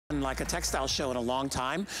like a textile show in a long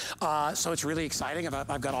time, so it's really exciting.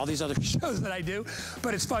 I've got all these other shows that I do,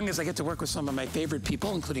 but it's fun because I get to work with some of my favorite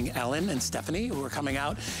people, including Ellen and Stephanie, who are coming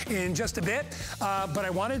out in just a bit. But I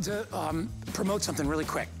wanted to promote something really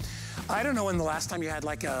quick. I don't know when the last time you had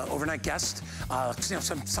like an overnight guest. You know,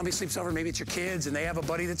 somebody sleeps over, maybe it's your kids, and they have a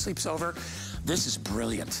buddy that sleeps over. This is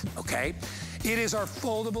brilliant, okay? It is our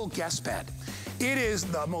foldable guest bed. It is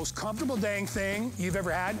the most comfortable dang thing you've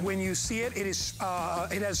ever had. When you see it, it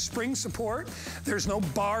has spring support. There's no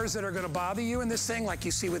bars that are gonna bother you in this thing like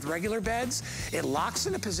you see with regular beds. It locks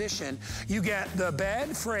into position. You get the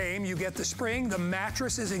bed frame, you get the spring, the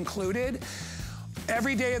mattress is included.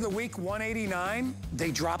 Every day of the week, $189.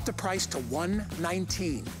 They dropped the price to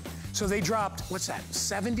 $119. So they dropped, what's that,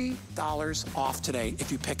 $70 off today if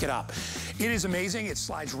you pick it up. It is amazing. It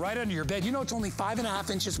slides right under your bed. You know it's only 5.5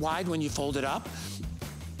 inches wide when you fold it up.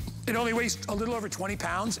 It only weighs a little over 20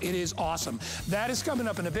 pounds. It is awesome. That is coming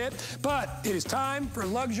up in a bit, but it is time for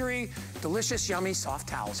luxury, delicious, yummy, soft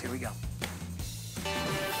towels. Here we go.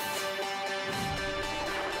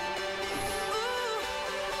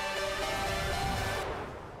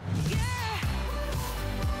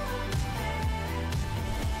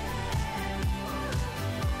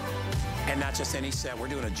 And not just any set, we're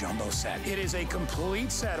doing a jumbo set. It is a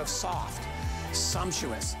complete set of soft,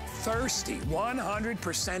 sumptuous, thirsty,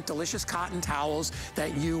 100% delicious cotton towels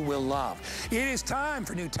that you will love. It is time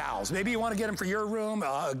for new towels. Maybe you want to get them for your room,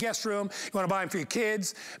 a guest room. You want to buy them for your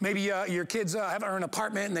kids. Maybe your kids are in an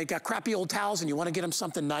apartment and they got crappy old towels and you want to get them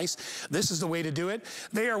something nice. This is the way to do it.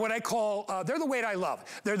 They are what I call, they're the weight I love.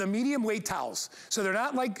 They're the medium weight towels. So they're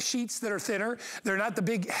not like sheets that are thinner. They're not the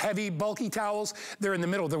big, heavy, bulky towels. They're in the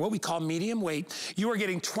middle. They're what we call medium weight. You are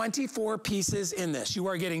getting 24 pieces in this. You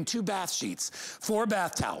are getting 2 bath sheets, 4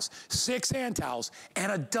 bath towels, 6 hand towels,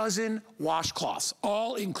 and a dozen washcloths,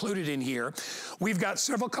 all included in here. We've got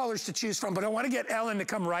several colors to choose from, but I want to get Ellen to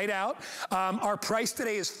come right out. Our price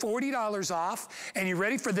today is $40 off, and you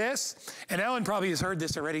ready for this? And Ellen probably has heard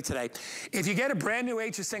this already today. If you get a brand new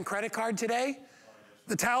HSN credit card today,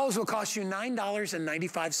 the towels will cost you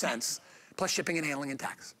 $9.95, plus shipping and handling and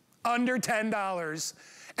tax. Under $10.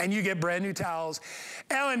 And you get brand new towels.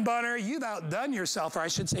 Ellen Bunner, you've outdone yourself, or I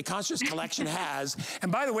should say Concierge Collection has. And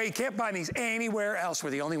by the way, you can't buy these anywhere else.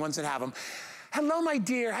 We're the only ones that have them. Hello, my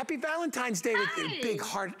dear. Happy Valentine's Day with your big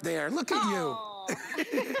heart there. Look at you.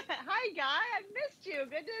 Hi, Guy. I missed you.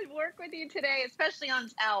 Good to work with you today, especially on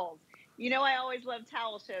towels. You know I always love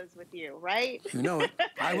towel shows with you, right? You know it.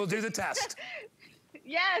 I will do the test.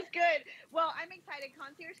 Yes, good. Well, I'm excited.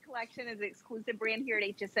 Concierge Collection is an exclusive brand here at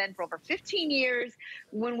HSN for over 15 years.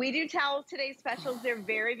 When we do Towels Today specials, they're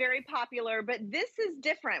very, very popular, but this is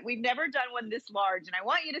different. We've never done one this large, and I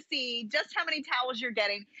want you to see just how many towels you're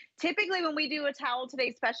getting. Typically, when we do a Towel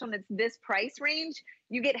Today special and it's this price range,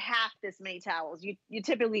 you get half this many towels. You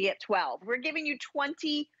typically get 12. We're giving you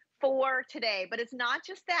 24 today, but it's not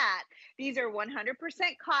just that. These are 100%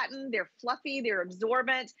 cotton. They're fluffy, they're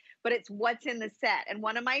absorbent, but it's what's in the set. And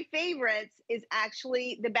one of my favorites is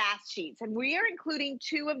actually the bath sheets. And we are including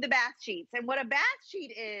 2 of the bath sheets. And what a bath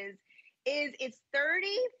sheet is it's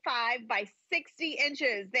 35 by 60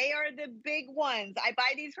 inches. They are the big ones. I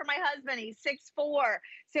buy these for my husband. He's 6'4".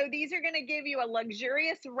 So these are gonna give you a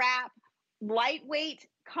luxurious wrap, lightweight,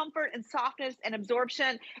 comfort and softness and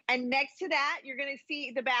absorption. And next to that, you're going to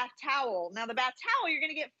see the bath towel. Now the bath towel, you're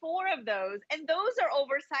going to get 4 of those, and those are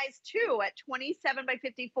oversized too at 27 by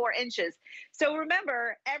 54 inches. So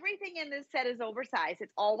remember, everything in this set is oversized.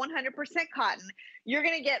 It's all 100% cotton. You're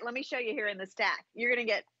going to get, let me show you here in the stack. You're going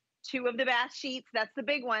to get 2 of the bath sheets. That's the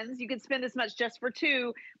big ones. You can spend this much just for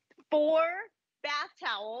 2. 4 bath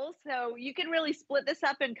towels. So you can really split this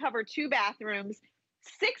up and cover 2 bathrooms.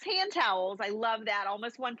 6 hand towels. I love that.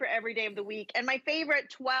 Almost 1 for every day of the week. And my favorite,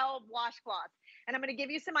 12 washcloths. And I'm going to give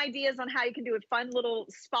you some ideas on how you can do a fun little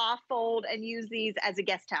spa fold and use these as a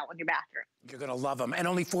guest towel in your bathroom. You're going to love them. And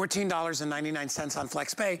only $14.99 on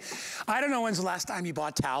FlexPay. I don't know when's the last time you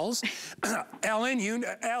bought towels. Ellen,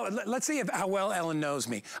 let's see how well Ellen knows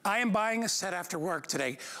me. I am buying a set after work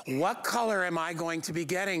today. What color am I going to be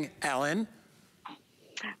getting, Ellen?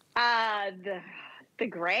 The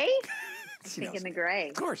gray? Thinking the gray.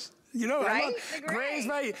 Of course. You know, right? I love, gray is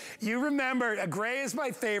my, you remember, gray is my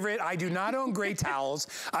favorite. I do not own gray towels.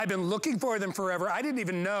 I've been looking for them forever. I didn't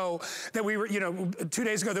even know that we were, you know, 2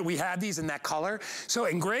 days ago that we had these in that color. So,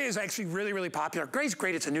 and gray is actually really, really popular. Gray's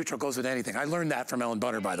great. It's a neutral, goes with anything. I learned that from Ellen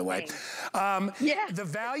Bunner, by the way. Yeah. The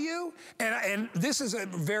value, and this is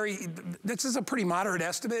a pretty moderate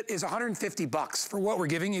estimate, is $150 for what we're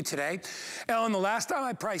giving you today. Ellen, the last time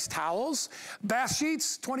I priced towels, bath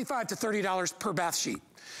sheets, $25 to $30 per bath sheet.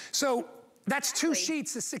 So That's 2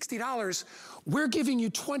 sheets is $60. We're giving you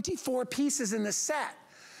 24 pieces in the set.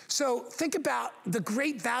 So think about the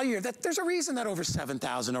great value. There's a reason that over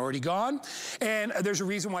 7,000 already gone, and there's a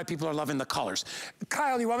reason why people are loving the colors.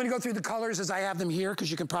 Kyle, you want me to go through the colors as I have them here?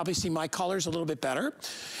 Because you can probably see my colors a little bit better.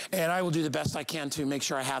 And I will do the best I can to make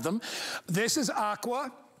sure I have them. This is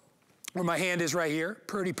aqua, where my hand is right here.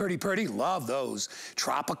 Pretty, pretty, pretty. Love those.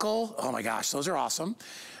 Tropical. Oh my gosh, those are awesome.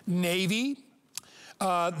 Navy.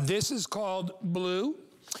 This is called blue.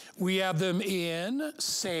 We have them in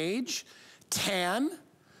sage, tan,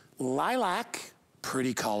 lilac,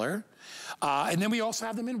 pretty color. And then we also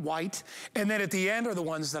have them in white. And then at the end are the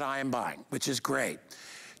ones that I am buying, which is great.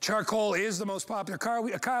 Charcoal is the most popular. Kyle,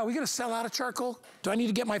 are we gonna sell out of charcoal? Do I need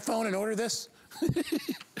to get my phone and order this?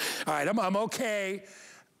 All right, I'm okay.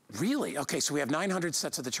 Really? Okay, so we have 900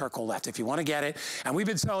 sets of the charcoal left if you want to get it. And we've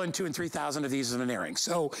been selling 2,000 and 3,000 of these as an airing.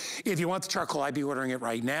 So if you want the charcoal, I'd be ordering it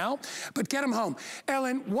right now. But get them home.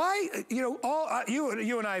 Ellen, why, you know,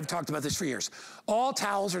 you and I have talked about this for years. All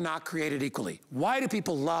towels are not created equally. Why do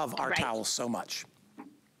people love our towels so much?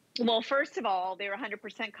 Well, first of all, they're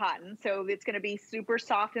 100% cotton, so it's going to be super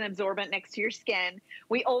soft and absorbent next to your skin.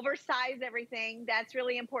 We oversize everything. That's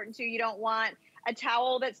really important too. You don't want a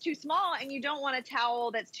towel that's too small, and you don't want a towel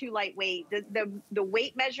that's too lightweight. The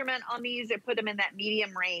weight measurement on these, they put them in that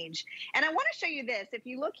medium range. And I want to show you this. If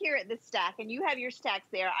you look here at this stack, and you have your stacks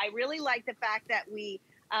there, I really like the fact that we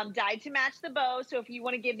dyed to match the bow. So if you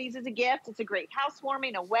want to give these as a gift, it's a great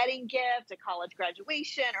housewarming, a wedding gift, a college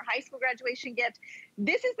graduation, or high school graduation gift.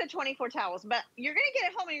 This is the 24 towels, but you're going to get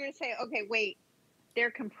it home and you're going to say, okay, wait, they're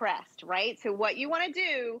compressed, right? So what you want to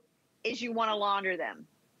do is you want to launder them.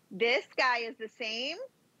 This guy is the same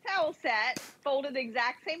towel set, folded the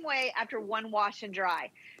exact same way after one wash and dry.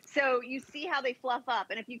 So you see how they fluff up.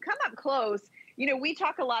 And if you come up close, you know, we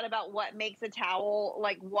talk a lot about what makes a towel,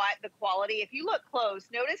 like what the quality. If you look close,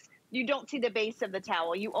 notice you don't see the base of the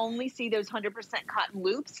towel. You only see those 100% cotton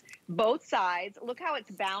loops, both sides. Look how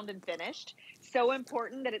it's bound and finished. So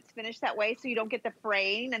important that it's finished that way so you don't get the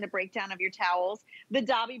fraying and the breakdown of your towels. The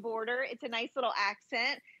Dobby border, it's a nice little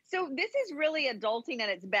accent. So this is really adulting at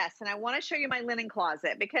its best. And I want to show you my linen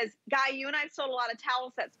closet because, Guy, you and I have sold a lot of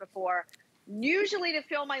towel sets before. Usually to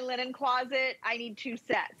fill my linen closet, I need 2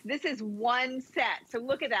 sets. This is 1 set. So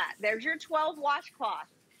look at that. There's your 12 washcloths.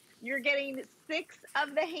 You're getting 6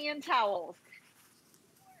 of the hand towels,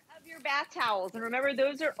 4 of your bath towels. And remember,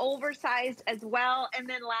 those are oversized as well. And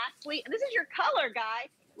then lastly, and this is your color, Guy.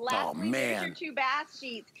 Lastly, there's your 2 bath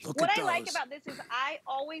sheets. What I like about this is I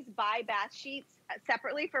always buy bath sheets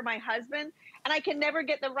separately for my husband, and I can never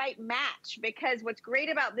get the right match because what's great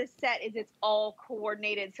about this set is it's all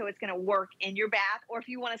coordinated, so it's going to work in your bath. Or if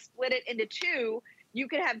you want to split it into 2, you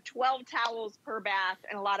could have 12 towels per bath,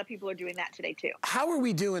 and a lot of people are doing that today too. How are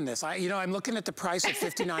we doing this? You know, I'm looking at the price of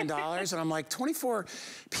 $59, and I'm like, 24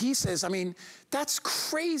 pieces. I mean, that's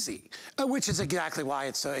crazy, which is exactly why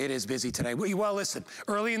it is busy today. Well, listen,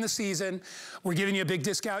 early in the season, we're giving you a big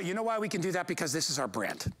discount. You know why we can do that? Because this is our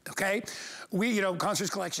brand, okay? You know, Concierge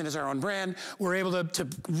Collection is our own brand. We're able to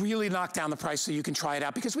really knock down the price so you can try it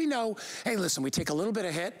out because we know, hey, listen, we take a little bit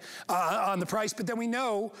of hit on the price, but then we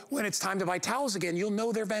know when it's time to buy towels again, you'll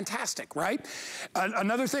know they're fantastic, right?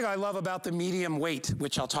 Another thing I love about the medium weight,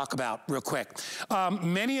 which I'll talk about real quick.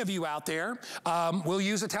 Many of you out there will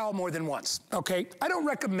use a towel more than once, okay? I don't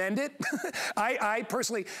recommend it. I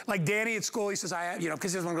personally, like Danny at school, he says, you know,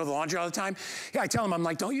 because he doesn't want to go to the laundry all the time. Yeah, I tell him, I'm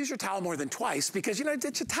like, don't use your towel more than twice because, you know,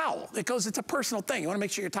 it's a towel. It's a personal thing. You want to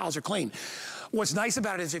make sure your towels are clean. What's nice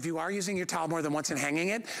about it is if you are using your towel more than once and hanging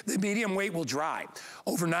it, the medium weight will dry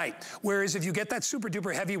overnight. Whereas if you get that super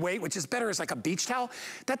duper heavy weight, which is better as like a beach towel,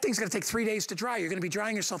 that thing's gonna take 3 days to dry. You're gonna be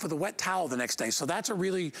drying yourself with a wet towel the next day. So that's a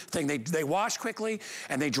really thing. They wash quickly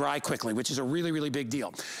and they dry quickly, which is a really, really big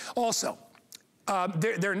deal. Also,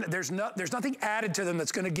 there's nothing added to them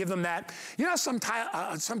that's going to give them that. You know, some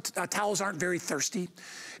towels aren't very thirsty.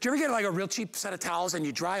 Do you ever get like a real cheap set of towels and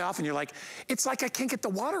you dry off and you're like, it's like I can't get the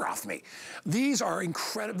water off me. These are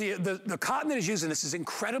incredible. The cotton that is used in this is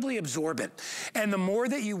incredibly absorbent. And the more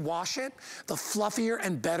that you wash it, the fluffier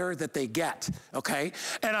and better that they get, okay?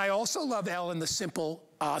 And I also love, Ellen, the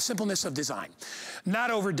simpleness of design. Not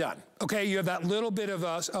overdone, okay? You have that little bit of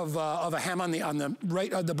a hem on the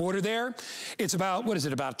right of the border there. It's about, what is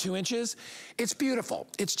it, about 2 inches? It's beautiful.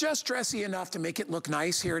 It's just dressy enough to make it look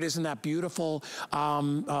nice. Here it is in that beautiful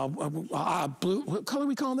blue, what color are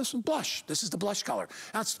we calling this one? Blush. This is the blush color.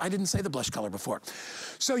 I didn't say the blush color before.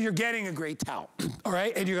 So you're getting a great towel, all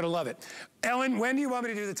right? And you're gonna love it. Ellen, when do you want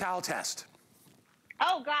me to do the towel test?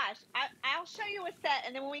 Oh gosh, I'll show you a set,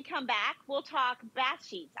 and then when we come back, we'll talk bath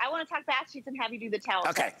sheets. I want to talk bath sheets and have you do the towel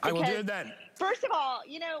Okay, test. I will do it then. First of all,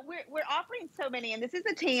 you know, we're offering so many, and this is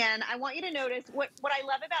a tan. I want you to notice what I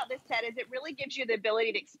love about this set is it really gives you the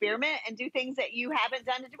ability to experiment and do things that you haven't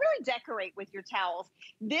done to really decorate with your towels.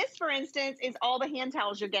 This, for instance, is all the hand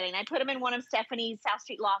towels you're getting. I put them in one of Stephanie's South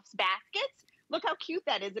Street Loft's baskets. Look how cute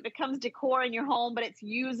that is. It becomes decor in your home, but it's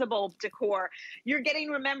usable decor. You're getting,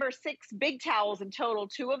 remember, 6 big towels in total.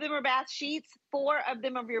 2 of them are bath sheets, 4 of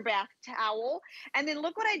them are your bath towel. And then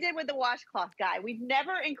look what I did with the washcloth guy. We've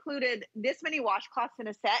never included this many washcloths in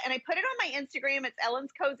a set. And I put it on my Instagram. It's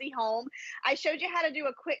Ellen's Cozy Home. I showed you how to do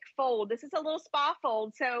a quick fold. This is a little spa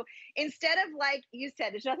fold. So instead of, like you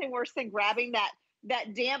said, there's nothing worse than grabbing that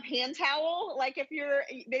damp hand towel. Like if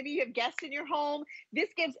maybe you have guests in your home, this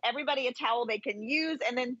gives everybody a towel they can use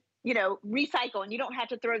and then, you know, recycle, and you don't have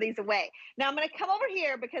to throw these away. Now I'm going to come over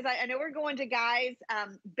here because I know we're going to Guy's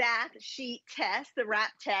bath sheet test, the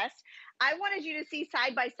wrap test. I wanted you to see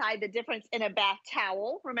side by side the difference in a bath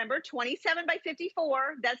towel. Remember, 27 by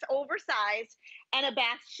 54, that's oversized, and a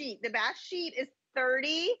bath sheet. The bath sheet is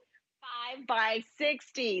 35 by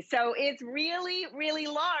 60. So it's really, really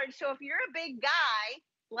large. So if you're a big guy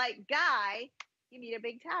like Guy, you need a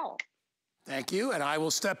big towel. Thank you. And I will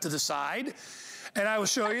step to the side and I will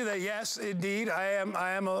show you that, yes, indeed, I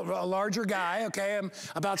am a larger guy. Okay. I'm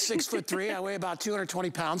about 6'3". I weigh about 220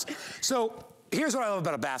 pounds. So here's what I love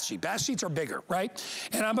about a bath sheet. Bath sheets are bigger, right?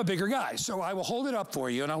 And I'm a bigger guy. So I will hold it up for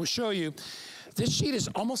you and I will show you. This sheet is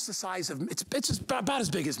almost the size of, it's about as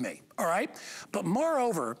big as me, all right? But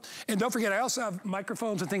moreover, and don't forget, I also have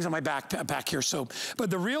microphones and things on my back here, so, but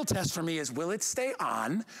the real test for me is, will it stay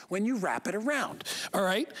on when you wrap it around, all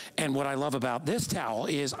right? And what I love about this towel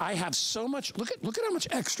is I have so much, look at how much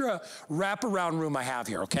extra wraparound room I have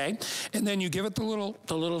here, okay? And then you give it the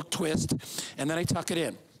little twist, and then I tuck it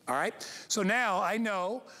in, all right? So now I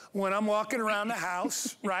know when I'm walking around the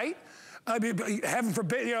house, right? I mean, heaven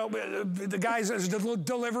forbid, you know, the guys, there's a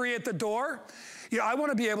delivery at the door. You know, I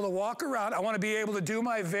want to be able to walk around. I want to be able to do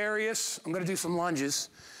my various, I'm going to do some lunges.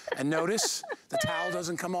 And notice the towel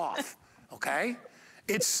doesn't come off, okay?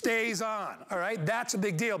 It stays on, all right? That's a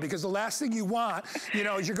big deal because the last thing you want, you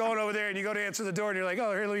know, is you're going over there and you go to answer the door and you're like,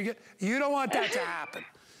 oh, here, let me get, you don't want that to happen.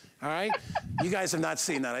 All right? You guys have not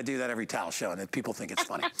seen that. I do that every towel show, and people think it's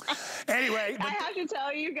funny. Anyway. I have to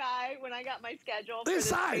tell you, Guy, when I got my schedule for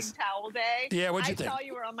this big towel day, yeah, what'd you think? I saw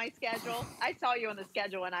you were on my schedule. I saw you on the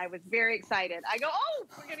schedule, and I was very excited. I go, oh,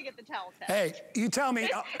 we're going to get the towel test. Hey, you tell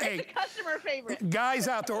me. Hey, it's a customer favorite. Guys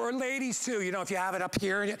out there, or ladies too, you know, if you have it up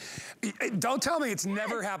here, don't tell me it's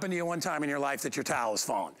never happened to you one time in your life that your towel has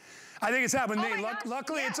fallen. I think it's happened to me.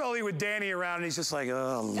 Luckily, it's only with Danny around, and he's just like,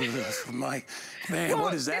 oh, my man,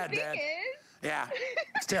 what is that, Dad? Yeah,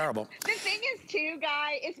 it's terrible. The thing is, too,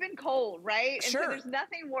 Guy, it's been cold, right? And sure. So there's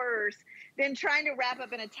nothing worse than trying to wrap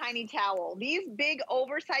up in a tiny towel. These big,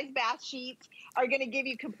 oversized bath sheets are going to give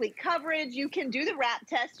you complete coverage. You can do the wrap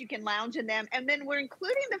test. You can lounge in them. And then we're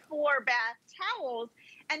including the 4 bath towels.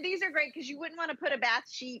 And these are great because you wouldn't want to put a bath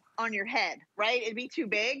sheet on your head, right? It'd be too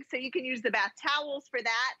big. So you can use the bath towels for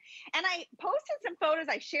that. And I posted some photos.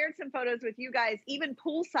 I shared some photos with you guys, even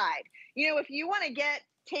poolside. You know, if you want to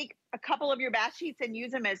take a couple of your bath sheets and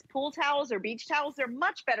use them as pool towels or beach towels, they're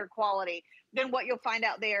much better quality than what you'll find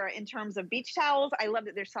out there in terms of beach towels. I love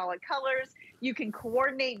that they're solid colors. You can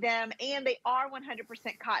coordinate them, and they are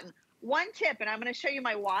 100% cotton. One tip, and I'm going to show you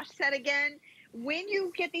my wash set again. When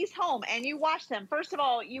you get these home and you wash them, first of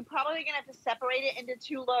all, you're probably going to have to separate it into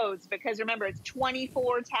 2 loads because remember, it's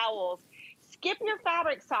 24 towels. Skip your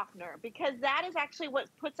fabric softener because that is actually what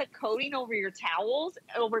puts a coating over your towels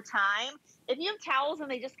over time. If you have towels and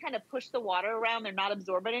they just kind of push the water around, they're not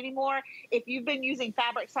absorbent anymore. If you've been using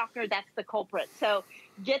fabric softener, that's the culprit. So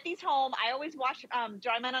get these home. I always wash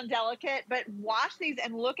dry men on delicate, but wash these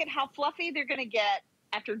and look at how fluffy they're going to get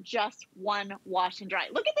after just 1 wash and dry.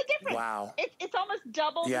 Look at the difference. Wow. It's almost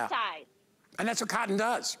double the size. And that's what cotton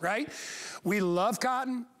does, right? We love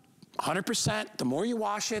cotton. 100%. The more you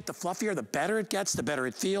wash it, the fluffier, the better it gets, the better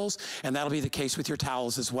it feels, and that'll be the case with your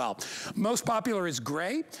towels as well. Most popular is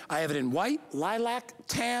gray. I have it in white, lilac,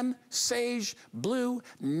 tan, sage, blue,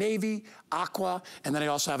 navy, aqua, and then I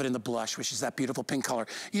also have it in the blush, which is that beautiful pink color.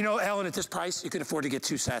 You know, Ellen, at this price, you can afford to get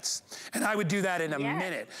 2 sets, and I would do that in a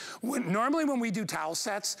minute. Normally, when we do towel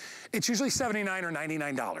sets, it's usually $79 or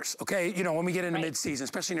 $99, okay? You know, when we get into mid-season,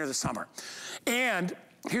 especially near the summer. And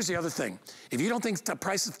here's the other thing. If you don't think the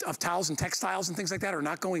price of towels and textiles and things like that are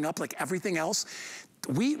not going up like everything else,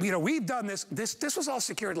 we've done this. This was all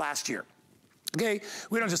secured last year. Okay,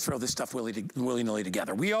 we don't just throw this stuff willy-nilly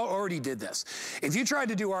together. We already did this. If you tried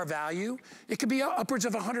to do our value, it could be upwards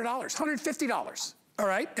of $100, $150, all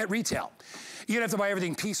right, at retail. You'd have to buy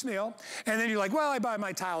everything piecemeal, and then you're like, well, I buy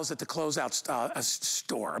my tiles at the closeout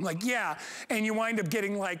store. I'm like, yeah, and you wind up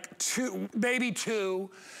getting like maybe two,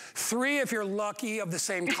 three if you're lucky of the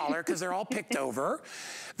same color, because they're all picked over.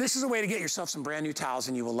 This is a way to get yourself some brand new towels,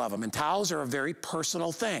 and you will love them. And towels are a very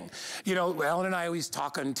personal thing. You know, Ellen and I always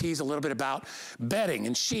talk and tease a little bit about bedding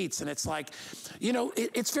and sheets, and it's like, you know,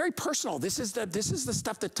 it's very personal. This is the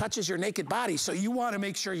stuff that touches your naked body, so you want to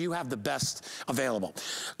make sure you have the best available.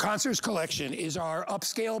 Concierge Collection is our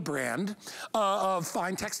upscale brand of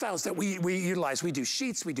fine textiles that we utilize. We do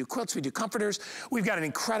sheets, we do quilts, we do comforters. We've got an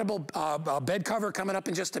incredible bed cover coming up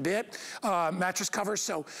in just a bit, mattress covers,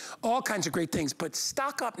 so all kinds of great things. But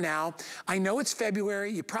stock up now. I know it's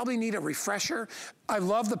February. You probably need a refresher. I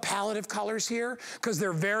love the palette of colors here because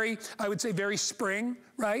they're very, I would say, very spring,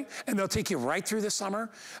 right? And they'll take you right through the summer.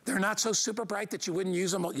 They're not so super bright that you wouldn't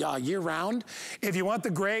use them year round. If you want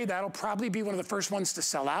the gray, that'll probably be one of the first ones to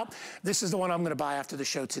sell out. This is the one I'm gonna buy after the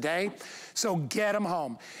show today. So get them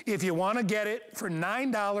home. If you wanna get it for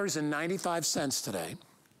 $9.95 today,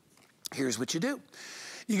 here's what you do.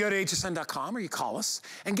 You go to hsn.com or you call us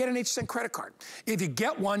and get an HSN credit card. If you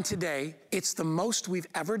get one today, it's the most we've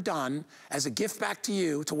ever done as a gift back to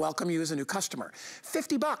you to welcome you as a new customer.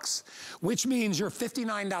 50 bucks, which means your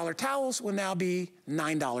 $59 towels will now be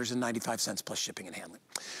 $9.95 plus shipping and handling.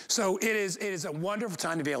 So it is a wonderful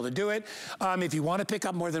time to be able to do it. If you want to pick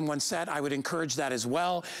up more than one set, I would encourage that as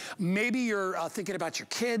well. Maybe you're thinking about your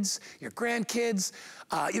kids, your grandkids,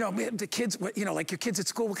 you know, the kids, you know, like your kids at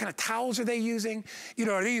school, what kind of towels are they using? You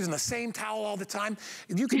know, are they using the same towel all the time?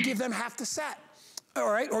 You can give them half the set. All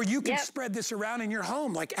right, or you can spread this around in your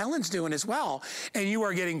home like Ellen's doing as well, and you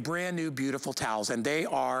are getting brand new, beautiful towels, and they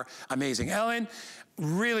are amazing. Ellen,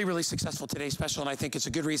 really, really successful today's special, and I think it's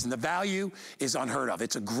a good reason. The value is unheard of.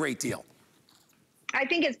 It's a great deal. I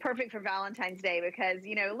think it's perfect for Valentine's Day because,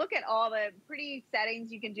 you know, look at all the pretty settings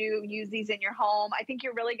you can do, use these in your home. I think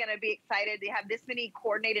you're really going to be excited to have this many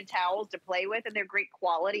coordinated towels to play with, and they're great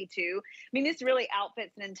quality too. I mean, this really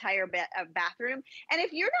outfits an entire bathroom. And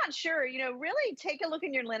if you're not sure, you know, really take a look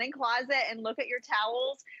in your linen closet and look at your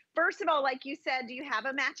towels. First of all, like you said, do you have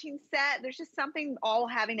a matching set? There's just something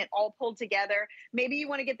having it all pulled together. Maybe you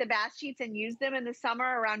want to get the bath sheets and use them in the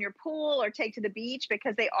summer around your pool or take to the beach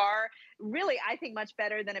because they are really, I think, much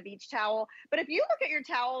better than a beach towel. But if you look at your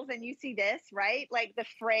towels and you see this, right, like the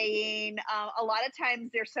fraying, a lot of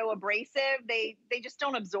times they're so abrasive, they just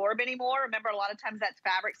don't absorb anymore. Remember, a lot of times that's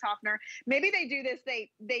fabric softener. Maybe they do this,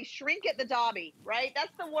 they shrink at the dobby, right?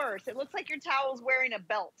 That's the worst. It looks like your towel's wearing a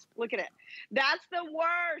belt. Look at it. That's the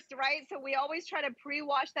worst, right? So we always try to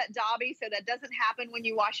pre-wash that dobby so that doesn't happen when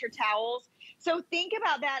you wash your towels. So think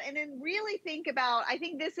about that, and then really think about, I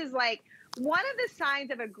think this is like one of the signs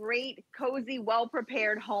of a great, cozy,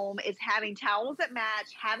 well-prepared home is having towels that match,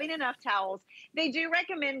 having enough towels. They do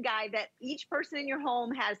recommend, Guy, that each person in your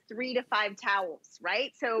home has 3 to 5 towels,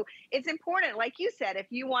 right? So it's important, like you said, if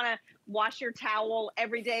you want to wash your towel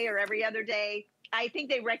every day or every other day, I think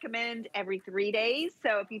they recommend every 3 days.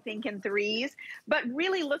 So if you think in threes, but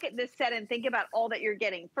really look at this set and think about all that you're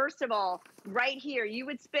getting. First of all, right here, you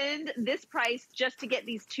would spend this price just to get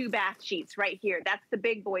these 2 bath sheets right here. That's the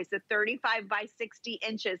big boys, the 35 by 60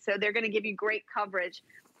 inches. So they're going to give you great coverage.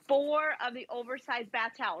 4 of the oversized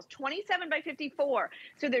bath towels, 27 by 54.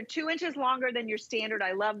 So they're 2 inches longer than your standard.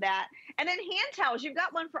 I love that. And then hand towels, you've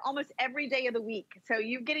got one for almost every day of the week. So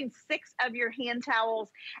you're getting 6 of your hand towels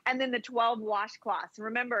and then the 12 washcloths.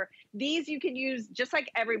 Remember, these you can use just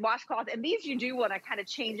like every washcloth. And these you do want to kind of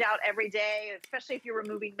change out every day, especially if you're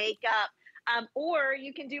removing makeup. Or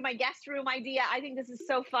you can do my guest room idea. I think this is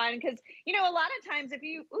so fun because, you know, a lot of times if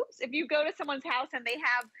you go to someone's house and they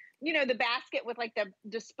have, you know, the basket with like the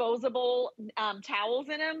disposable towels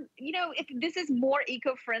in them, you know, if this is more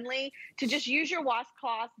eco-friendly to just use your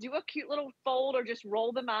washcloths, do a cute little fold or just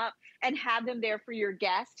roll them up and have them there for your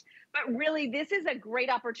guest. But really, this is a great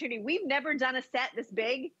opportunity. We've never done a set this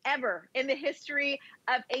big ever in the history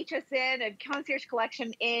of HSN and Concierge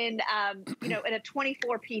Collection in, you know, in a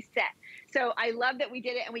 24-piece set. So I love that we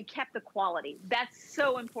did it and we kept the quality. That's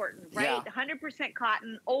so important, right? Yeah. 100%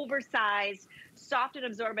 cotton, oversized, soft and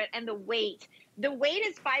absorbent, and the weight. The weight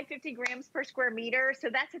is 550 grams per square meter. So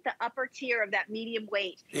that's at the upper tier of that medium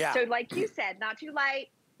weight. Yeah. So like you said, not too light,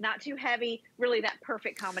 not too heavy, really that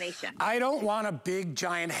perfect combination. I don't want a big,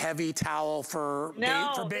 giant, heavy towel for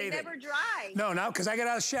bathing. They never dry. No, because I get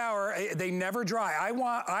out of the shower, they never dry. I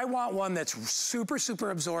want one that's super,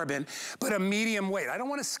 super absorbent, but a medium weight. I don't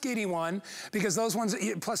want a skinny one because those ones,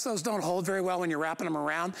 plus those don't hold very well when you're wrapping them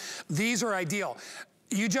around. These are ideal.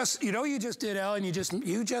 You know you just did, Ellen, you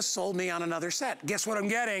just sold me on another set. Guess what I'm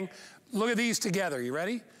getting? Look at these together. You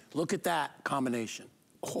ready? Look at that combination.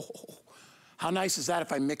 Oh. How nice is that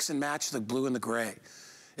if I mix and match the blue and the gray?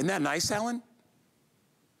 Isn't that nice, Ellen?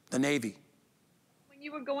 The navy. When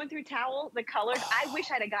you were going through towel, the colors, I wish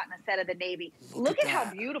I'd have gotten a set of the navy. Look at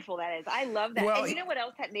how beautiful that is. I love that. Well, and you know what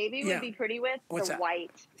else that navy would be pretty with? What's the that? White.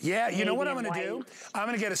 Yeah, you know what I'm going to do? I'm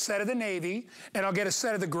going to get a set of the navy, and I'll get a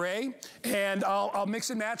set of the gray, and I'll mix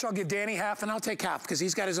and match. I'll give Danny half, and I'll take half, because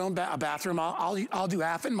he's got his own bathroom. I'll do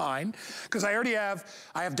half in mine, because I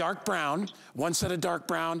have dark brown, one set of dark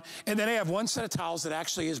brown, and then I have one set of towels that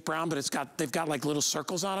actually is brown, but they've got like little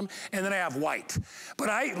circles on them, and then I have white. But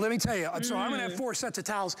let me tell you, so I'm going to have 4 sets of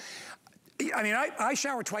towels. I mean, I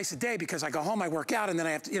shower twice a day because I go home, I work out, and then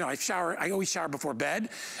I have to, I always shower before bed,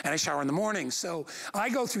 and I shower in the morning. So I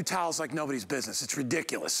go through towels like nobody's business. It's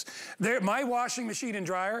ridiculous. My washing machine and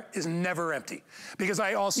dryer is never empty because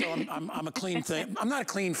I also, I'm a clean thing. I'm not a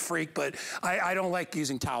clean freak, but I don't like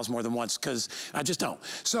using towels more than once because I just don't.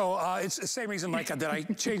 So it's the same reason like that I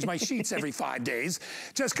change my sheets every 5 days,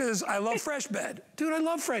 just because I love fresh bed. Dude, I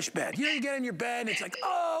love fresh bed. You get in your bed, and it's like,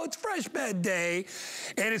 oh, it's fresh bed day.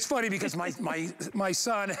 And it's funny because my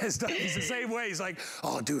son he's the same way. He's like,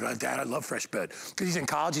 oh, dude, Dad, I love fresh bed. Because he's in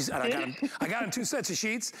college, and I got him 2 sets of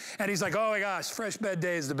sheets, and he's like, oh my gosh, fresh bed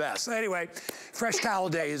day is the best. Anyway, fresh towel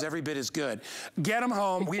day is every bit as good. Get them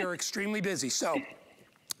home. We are extremely busy. So,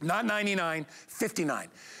 not $99, $59.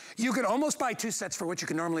 You can almost buy 2 sets for what you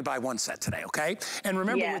can normally buy 1 set today, okay? And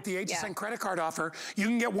remember, with the HSN credit card offer, you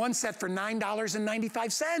can get 1 set for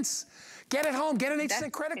 $9.95. Get it home, get an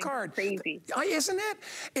HSN credit card. Crazy. Isn't it?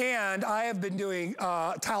 And I have been doing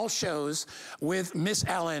towel shows with Miss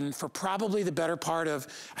Ellen for probably the better part of,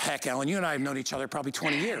 heck, Ellen, you and I have known each other probably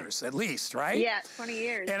 20 years at least, right? Yeah, 20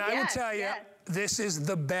 years. And I will tell you, this is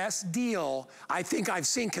the best deal I think I've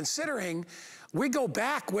seen, considering we go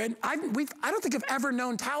back when, I don't think I've ever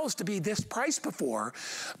known towels to be this price before,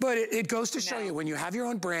 but it goes to show you, when you have your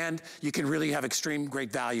own brand, you can really have extreme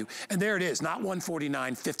great value. And there it is, not $149,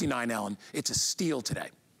 $59, Ellen. It's a steal today.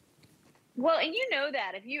 Well, and you know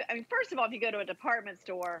that first of all, if you go to a department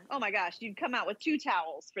store, oh my gosh, you'd come out with 2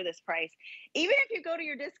 towels for this price. Even if you go to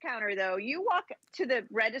your discounter though, you walk to the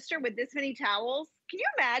register with this many towels, can you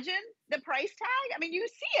imagine the price tag? I mean, you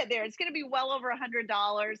see it there. It's going to be well over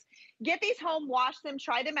 $100. Get these home, wash them,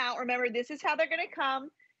 try them out. Remember, this is how they're going to come.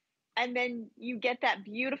 And then you get that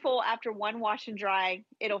beautiful, after 1 wash and dry,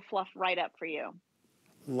 it'll fluff right up for you.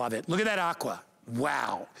 Love it. Look at that aqua.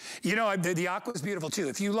 Wow. You know, the aqua is beautiful too.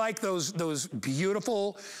 If you like those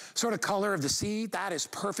beautiful sort of color of the sea, that is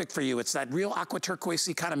perfect for you. It's that real aqua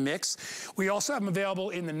turquoise kind of mix. We also have them available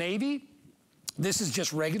in the navy. This is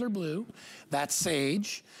just regular blue. That's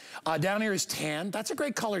sage. Down here is tan. That's a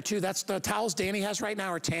great color too. That's the towels Danny has right now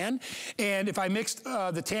are tan. And if I mixed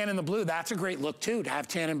the tan and the blue, that's a great look too, to have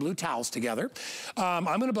tan and blue towels together. I'm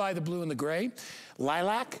gonna buy the blue and the gray.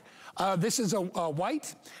 Lilac. This is a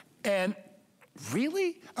white. And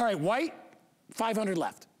really? All right, white, 500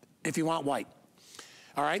 left if you want white.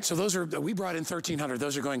 All right, so those are, we brought in 1,300.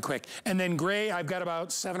 Those are going quick. And then gray, I've got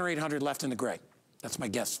about 700 or 800 left in the gray. That's my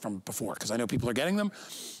guess from before, because I know people are getting them.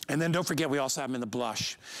 And then don't forget, we also have them in the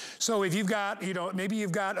blush. So if you've got, maybe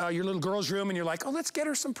you've got your little girl's room and you're like, oh, let's get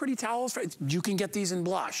her some pretty towels. You can get these in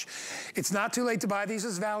blush. It's not too late to buy these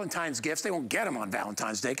as Valentine's gifts. They won't get them on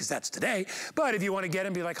Valentine's Day, because that's today. But if you want to get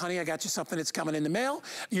them, be like, honey, I got you something that's coming in the mail.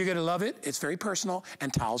 You're going to love it. It's very personal,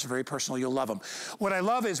 and towels are very personal. You'll love them. What I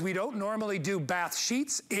love is we don't normally do bath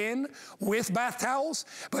sheets in with bath towels,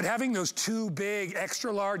 but having those 2 big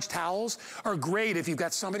extra large towels are great if you've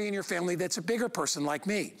got somebody in your family that's a bigger person like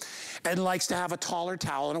me and likes to have a taller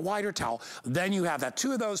towel and a wider towel. Then you have that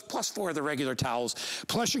 2 of those plus 4 of the regular towels,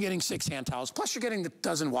 plus you're getting 6 hand towels, plus you're getting the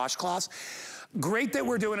dozen washcloths. Great that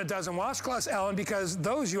we're doing a dozen washcloths, Ellen, because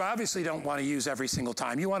those you obviously don't want to use every single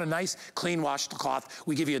time. You want a nice, clean washcloth.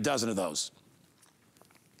 We give you a dozen of those.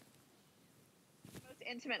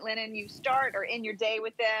 Intimate linen, you start or end your day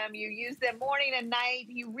with them, you use them morning and night,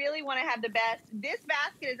 you really want to have the best. This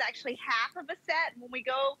basket is actually half of a set. When we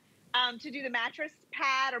go to do the mattress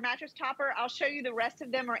pad or mattress topper, I'll show you the rest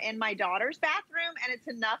of them are in my daughter's bathroom, and it's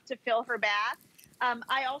enough to fill her bath.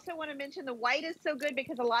 I also want to mention the white is so good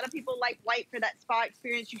because a lot of people like white for that spa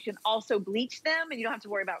experience. You can also bleach them and you don't have to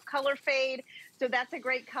worry about color fade. So that's a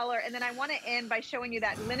great color. And then I want to end by showing you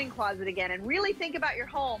that linen closet again and really think about your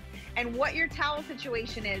home and what your towel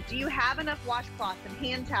situation is. Do you have enough washcloths and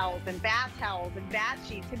hand towels and bath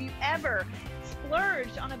sheets? Have you ever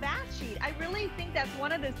splurged on a bath sheet? I really think that's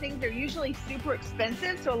one of those things. They're usually super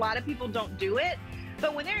expensive, so a lot of people don't do it.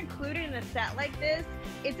 But when they're included in a set like this,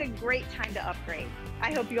 it's a great time to upgrade.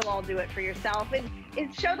 I hope you'll all do it for yourself. And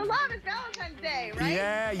show the love. It's Valentine's Day, right?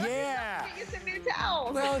 Yeah, Let yeah. Get you some new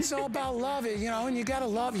towels. Well, it's all about love, you know, and you gotta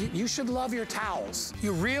love, you should love your towels.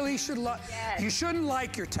 You really should love, yes. You shouldn't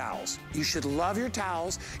like your towels. You should love your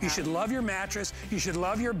towels. You should love your mattress. You should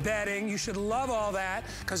love your bedding. You should love all that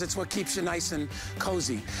because it's what keeps you nice and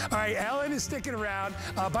cozy. All right, Ellen is sticking around.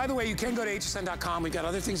 By the way, you can go to hsn.com. We've got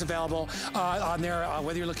other things available on there,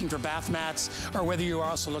 whether you're looking for bath mats or whether you're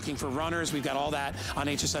also looking for runners. We've got all that on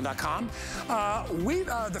hsn.com.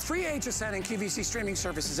 The free HSN and QVC streaming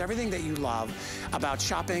service is everything that you love about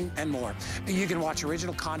shopping and more. You can watch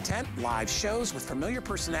original content, live shows with familiar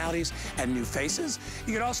personalities and new faces.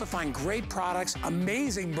 You can also find great products,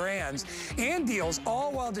 amazing brands, and deals,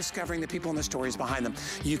 all while discovering the people and the stories behind them.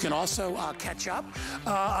 You can also catch up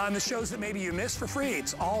on the shows that maybe you missed for free.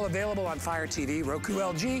 It's all available on Fire TV, Roku,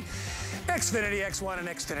 LG, Xfinity X1, and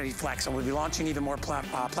Xfinity Flex, and we'll be launching even more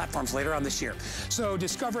platforms later on this year. So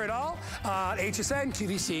discover it all on HSN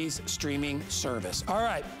QVC's streaming service. All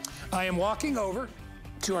right, I am walking over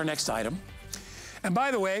to our next item. And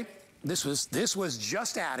by the way, this was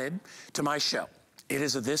just added to my show. It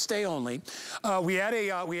is a this day only. We had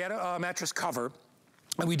a mattress cover,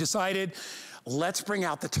 and we decided, let's bring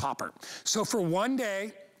out the topper. So for one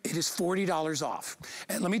day, it is $40 off.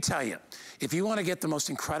 And let me tell you, if you want to get the most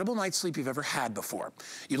incredible night's sleep you've ever had before,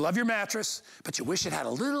 you love your mattress, but you wish it had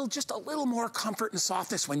just a little more comfort and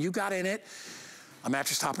softness when you got in it, a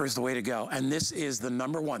mattress topper is the way to go. And this is the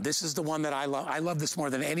 #1. This is the one that I love. I love this more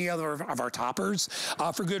than any other of our toppers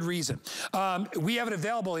for good reason. We have it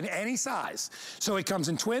available in any size. So it comes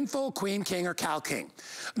in twin, full, queen, king, or Cal King.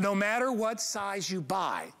 No matter what size you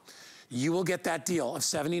buy, you will get that deal of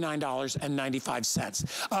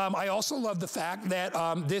 $79.95. I also love the fact that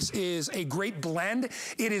this is a great blend.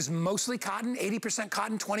 It is mostly cotton, 80%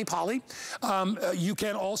 cotton, 20 poly. You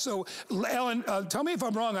can also, Ellen, tell me if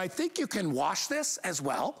I'm wrong, I think you can wash this as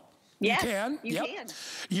well. Yes, you can.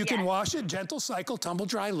 You can wash it, gentle cycle, tumble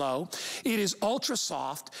dry low. It is ultra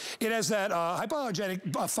soft. It has that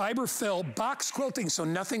hypoallergenic fiber fill box quilting so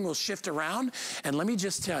nothing will shift around. And let me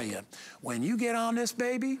just tell you, when you get on this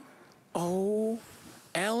baby, oh,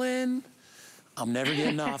 Ellen, I'm never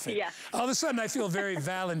getting off it. Yeah. All of a sudden, I feel very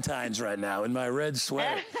Valentine's right now in my red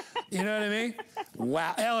sweater. You know what I mean?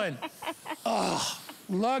 Wow, Ellen, oh,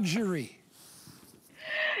 luxury.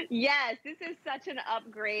 Yes, this is such an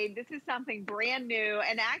upgrade. This is something brand new.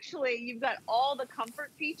 And actually, you've got all the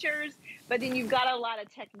comfort features, but then you've got a lot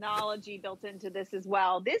of technology built into this as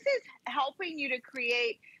well. This is helping you to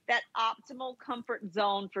create that optimal comfort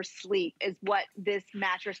zone for sleep is what this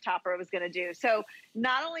mattress topper was going to do. So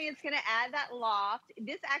not only it's going to add that loft,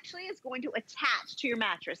 this actually is going to attach to your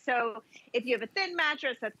mattress. So if you have a thin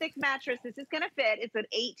mattress, a thick mattress, this is going to fit. It's an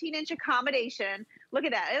 18-inch accommodation. Look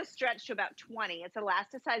at that. It'll stretch to about 20. It's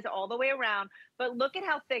elasticized all the way around. But look at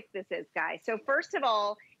how thick this is, guys. So first of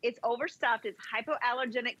all, it's overstuffed. It's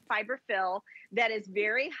hypoallergenic fiber fill that is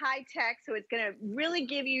very high tech. So it's going to really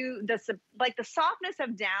give you the softness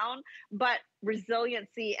of down, but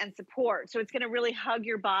resiliency and support. So it's going to really hug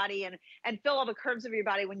your body and fill all the curves of your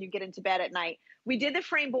body when you get into bed at night. We did the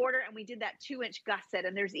frame border and we did that 2-inch gusset,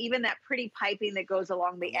 and there's even that pretty piping that goes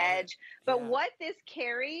along the edge. But what this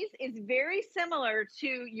carries is very similar to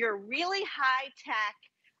your really high tech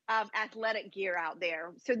athletic gear out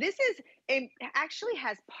there. So this actually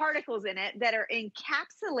has particles in it that are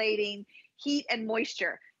encapsulating heat and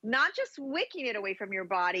moisture, not just wicking it away from your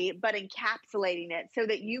body, but encapsulating it so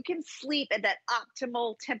that you can sleep at that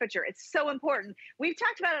optimal temperature. It's so important. We've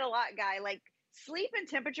talked about it a lot, Guy, like sleep and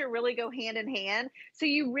temperature really go hand in hand. So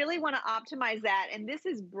you really want to optimize that. And this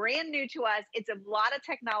is brand new to us. It's a lot of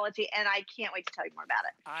technology, and I can't wait to tell you more about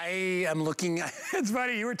it. I am looking, it's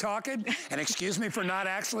funny, you were talking, and excuse me for not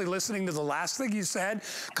actually listening to the last thing you said,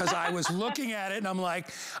 because I was looking at it and I'm like,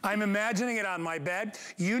 I'm imagining it on my bed.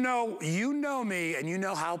 You know me, and you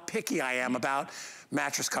know how picky I am about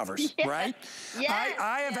mattress covers, right? Yes,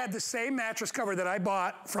 I have had the same mattress cover that I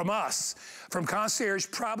bought from Concierge,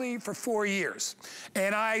 probably for 4 years. years,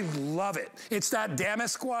 and I love it. It's that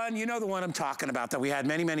damask one, you know the one I'm talking about that we had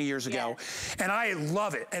many, many years ago, and I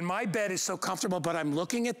love it. And my bed is so comfortable, but I'm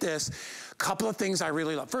looking at this, couple of things I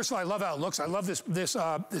really love. First of all, I love how it looks. I love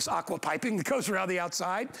this aqua piping that goes around the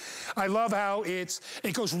outside. I love how it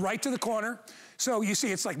goes right to the corner. So you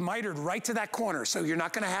see, it's like mitered right to that corner, so you're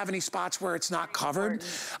not gonna have any spots where it's not covered.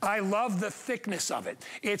 I love the thickness of it.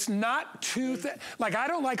 It's not too thick. Like, I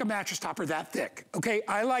don't like a mattress topper that thick, okay?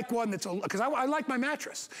 I like one that's, because I like my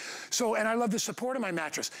mattress. So, and I love the support of my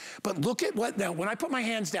mattress. But look at what, now, when I put my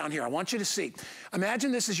hands down here, I want you to see.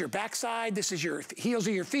 Imagine this is your backside, this is your heels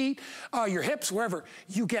of your feet, your hips, wherever.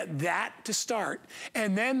 You get that to start,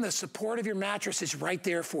 and then the support of your mattress is right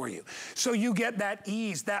there for you. So you get that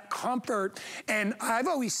ease, that comfort. And I've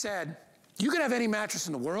always said, you can have any mattress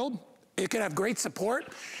in the world, it can have great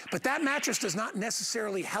support, but that mattress does not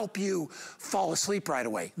necessarily help you fall asleep right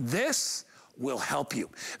away. This will help you.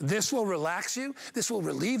 This will relax you. This will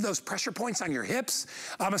relieve those pressure points on your hips.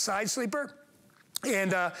 I'm a side sleeper.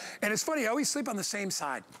 And it's funny, I always sleep on the same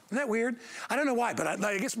side. Isn't that weird? I don't know why, but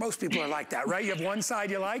I guess most people are like that, right? You have one side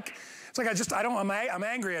you like. It's like I'm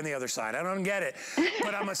angry on the other side. I don't get it.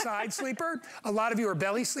 But I'm a side sleeper. A lot of you are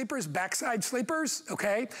belly sleepers, backside sleepers,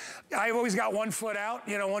 okay? I've always got one foot out,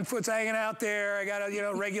 you know, one foot's hanging out there. I gotta, you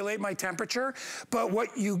know, regulate my temperature. But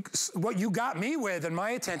what you got me with and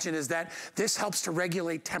my attention is that this helps to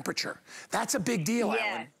regulate temperature. That's a big deal,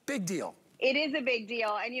 Ellen. Big deal. It is a big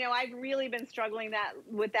deal. And, you know, I've really been struggling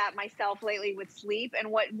with that myself lately with sleep. And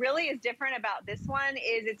what really is different about this one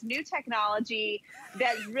is it's new technology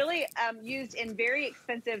that's really used in very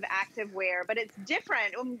expensive active wear, but it's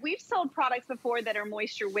different. We've sold products before that are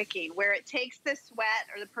moisture wicking, where it takes the sweat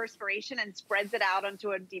or the perspiration and spreads it out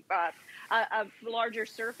onto a larger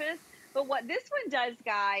surface. But what this one does,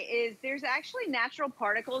 Guy, is there's actually natural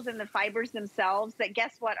particles in the fibers themselves that,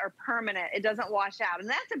 guess what, are permanent. It doesn't wash out. And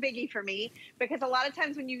that's a biggie for me, because a lot of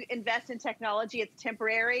times when you invest in technology, it's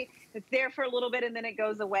temporary. It's there for a little bit and then it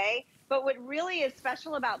goes away. But what really is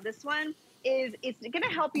special about this one is it's going to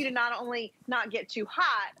help you to not only not get too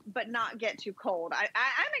hot, but not get too cold.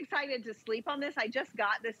 I'm excited to sleep on this. I just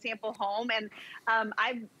got this sample home, and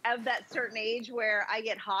I'm of that certain age where I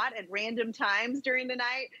get hot at random times during the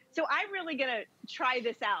night. So I'm really going to try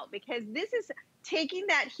this out, because this is taking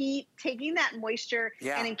that heat, taking that moisture,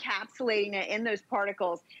 and encapsulating it in those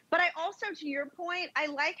particles. But I also, to your point, I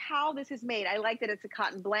like how this is made. I like that it's a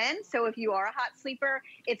cotton blend. So if you are a hot sleeper,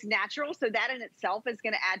 it's natural. So that in itself is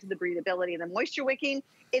going to add to the breathability and the moisture wicking.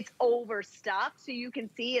 It's overstuffed. So you can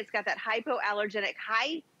see it's got that hypoallergenic,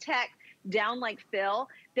 high-tech, down-like fill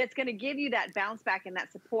that's going to give you that bounce back and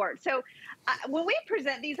that support. So when we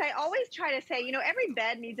present these, I always try to say, you know, every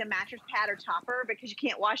bed needs a mattress pad or topper, because you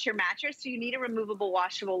can't wash your mattress, so you need a removable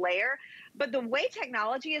washable layer. But the way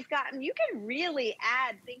technology has gotten, you can really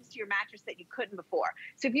add things to your mattress that you couldn't before.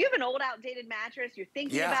 So if you have an old outdated mattress, you're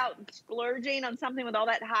thinking about splurging on something with all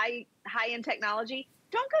that high-end technology,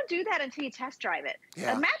 don't go do that until you test drive it.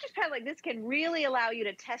 A mattress pad like this can really allow you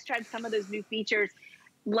to test drive some of those new features,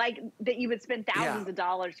 like that you would spend thousands of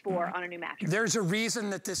dollars for on a new mattress. There's a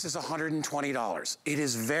reason that this is $120. It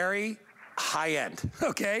is very high end,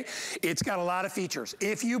 okay? It's got a lot of features.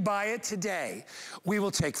 If you buy it today, we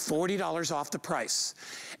will take $40 off the price,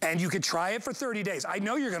 and you could try it for 30 days. I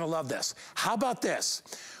know you're gonna love this. How about this?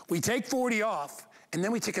 We take 40 off, and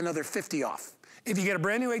then we take another 50 off. If you get a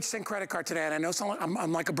brand new HSN credit card today, and I know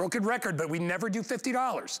I'm like a broken record, but we never do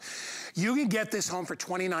 $50, you can get this home for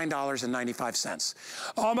 $29.95.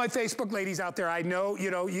 All my Facebook ladies out there, I know, you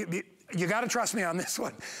know, you got to trust me on this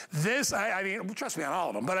one. This, I mean, trust me on all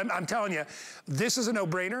of them, but I'm telling you, this is a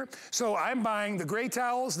no-brainer. So I'm buying the gray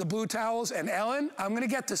towels, the blue towels, and Ellen, I'm going to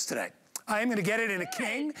get this today. I'm going to get it in a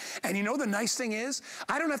king. And you know the nice thing is,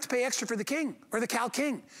 I don't have to pay extra for the king or the Cal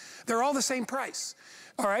King. They're all the same price.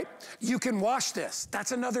 All right, you can wash this.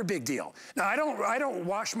 That's another big deal. Now, I don't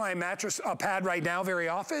wash my mattress pad right now very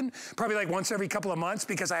often, probably like once every couple of months,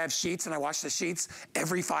 because I have sheets and I wash the sheets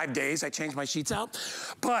every 5 days. I change my sheets out.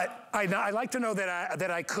 But I like to know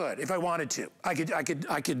that I could, if I wanted to. I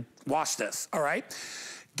could wash this, all right?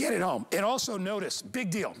 Get it home. And also notice,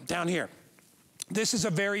 big deal down here. This is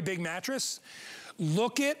a very big mattress.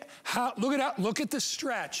 Look at the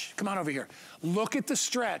stretch. Come on over here. Look at the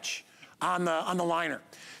stretch on the liner.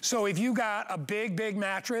 So if you got a big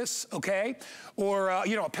mattress, okay, or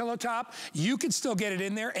you know, a pillow top, you can still get it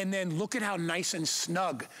in there, and then look at how nice and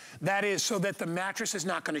snug that is, so that the mattress is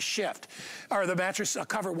not gonna shift, or the mattress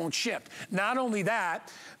cover won't shift. Not only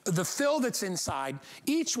that, the fill that's inside,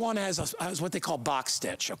 each one has what they call box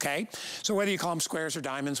stitch, okay? So whether you call them squares or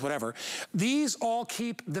diamonds, whatever, these all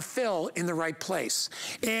keep the fill in the right place.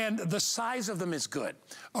 And the size of them is good,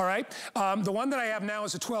 all right? The one that I have now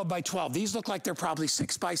is a 12 by 12. These look like they're probably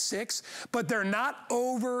 6 by 6, but they're not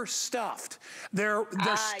overstuffed. They're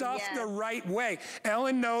stuffed the right way.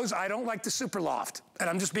 Ellen knows I don't like the super loft, and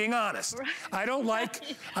I'm just being honest. Right. I don't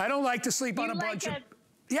like to sleep on a bunch of...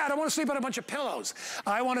 Yeah, I don't want to sleep on a bunch of pillows.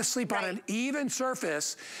 I want to sleep on an even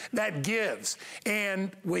surface that gives.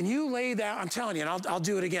 And when you lay that, I'm telling you, and I'll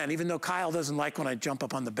do it again, even though Kyle doesn't like when I jump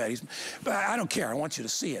up on the bed. But I don't care. I want you to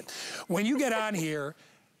see it. When you get on here,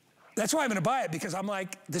 that's why I'm going to buy it, because I'm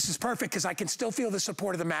like, this is perfect, because I can still feel the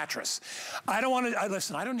support of the mattress. I don't want to,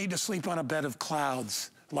 listen, I don't need to sleep on a bed of clouds,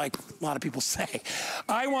 like a lot of people say.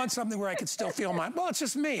 I want something where I can still feel well, it's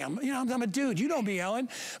just me. I'm a dude. You know me, Ellen.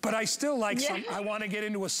 But I still like I want to get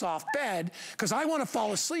into a soft bed, because I want to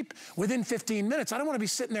fall asleep within 15 minutes. I don't want to be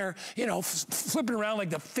sitting there, you know, flipping around like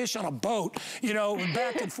the fish on a boat, you know,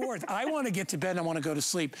 back and forth. I want to get to bed and I want to go to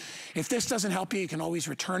sleep. If this doesn't help you, you can always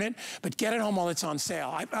return it, but get it home while it's on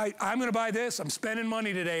sale. I'm going to buy this. I'm spending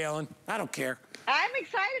money today, Ellen. I don't care. I'm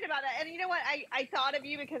excited about that. And you know what? I thought of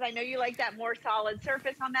you because I know you like that more solid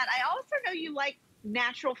surface on that. I also know you like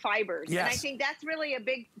natural fibers. Yes. And I think that's really a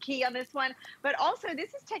big key on this one. But also,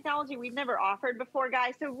 this is technology we've never offered before,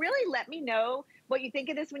 guys. So really let me know what you think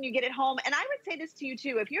of this when you get it home. And I would say this to you,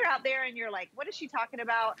 too. If you're out there and you're like, what is she talking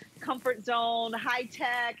about? Comfort zone, high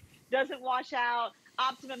tech, doesn't wash out,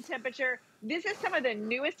 optimum temperature. This is some of the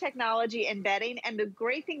newest technology in bedding. And the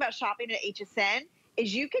great thing about shopping at HSN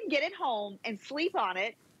is you can get it home and sleep on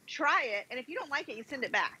it, try it, and if you don't like it, you send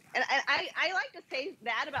it back. And I like to say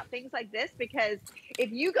that about things like this, because if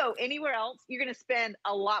you go anywhere else, you're going to spend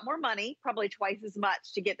a lot more money, probably twice as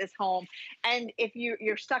much, to get this home. And if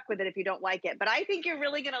you're stuck with it if you don't like it. But I think you're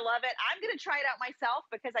really going to love it. I'm going to try it out myself,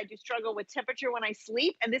 because I do struggle with temperature when I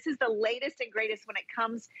sleep. And this is the latest and greatest when it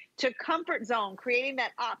comes to comfort zone, creating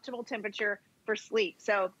that optimal temperature for sleep.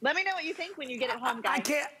 So let me know what you think when you get it home, guys.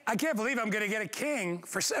 I can't believe I'm going to get a king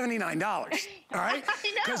for $79. All right?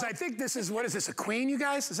 Because I think this is, what is this, a queen, you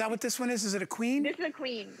guys? Is that what this one is? Is it a queen? This is a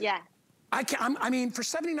queen, yeah. I mean, for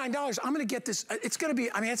 $79, I'm gonna get this. It's gonna be,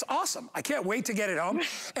 I mean, it's awesome. I can't wait to get it home.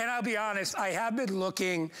 And I'll be honest, I have been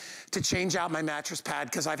looking to change out my mattress pad,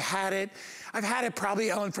 because I've had it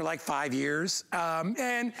probably, Ellen, for like 5 years.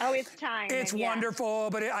 And oh, it's time. It's wonderful,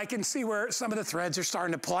 but I can see where some of the threads are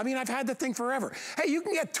starting to pull. I mean, I've had the thing forever. Hey, you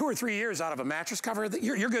can get 2 or 3 years out of a mattress cover.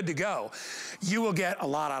 You're good to go. You will get a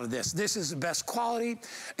lot out of this. This is the best quality.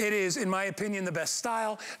 It is, in my opinion, the best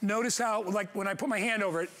style. Notice how, like, when I put my hand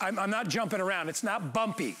over it, I'm not jumping around. It's not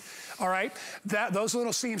bumpy. All right, those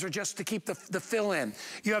little seams are just to keep the fill in.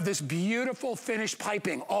 You have this beautiful finished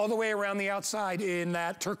piping all the way around the outside in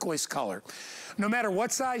that turquoise color. No matter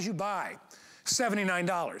what size you buy, $79,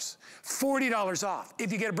 $40 off.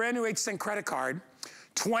 If you get a brand new HSN credit card,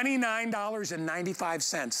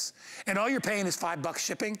 $29.95. And all you're paying is $5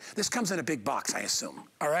 shipping. This comes in a big box, I assume,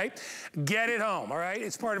 all right? Get it home, all right?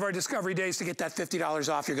 It's part of our Discovery Days to get that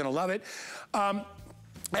 $50 off. You're gonna love it.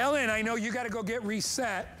 Ellen, I know you gotta go get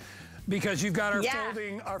reset, because you've got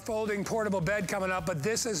our folding portable bed coming up, but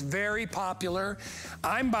this is very popular.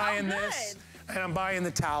 I'm buying this, and I'm buying the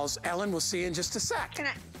towels. Ellen, we'll see you in just a sec. Can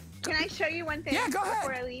I show you one thing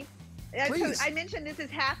before I leave? Please. I mentioned this is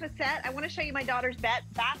half a set. I want to show you my daughter's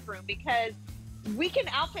bathroom, because we can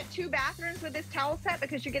outfit 2 bathrooms with this towel set,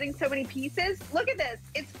 because you're getting so many pieces. Look at this.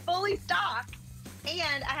 It's fully stocked,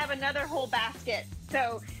 and I have another whole basket.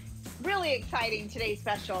 So really exciting today's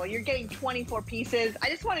special. You're getting 24 pieces. I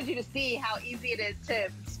just wanted you to see how easy it is to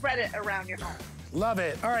spread it around your home. Love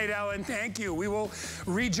it. All right, Ellen, thank you. We will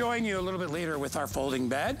rejoin you a little bit later with our folding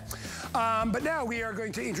bed. But now we are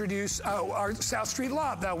going to introduce our South Street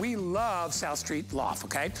Loft. Now, we love South Street Loft,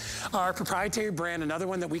 okay? Our proprietary brand, another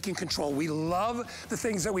one that we can control. We love the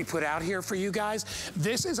things that we put out here for you guys.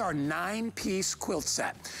 This is our 9-piece quilt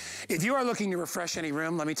set. If you are looking to refresh any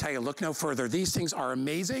room, let me tell you, look no further. These things are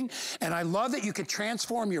amazing, and I love that you can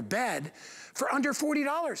transform your bed for under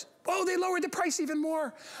 $40. Oh, they lowered the price even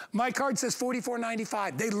more. My card says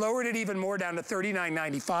 $44.95. They lowered it even more down to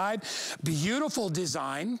 $39.95. Beautiful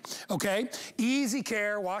design, okay? Easy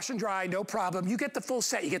care, wash and dry, no problem. You get the full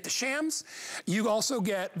set. You get the shams. You also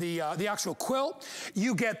get the actual quilt.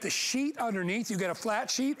 You get the sheet underneath. You get a flat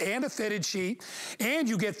sheet and a fitted sheet. And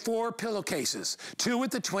you get 4 pillowcases, 2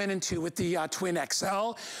 with the twin and 2 with the twin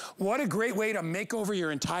XL. What a great way to make over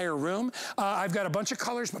your entire room. I've got a bunch of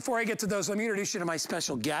colors. Before I get to those, let me introduce you to my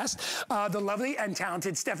special guest. The lovely and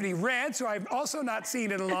talented Stephanie Rance, who I've also not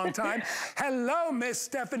seen in a long time. Hello, Miss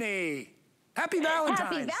Stephanie. Happy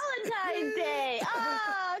Valentine's. Happy Valentine's Day.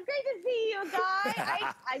 Oh, great to see you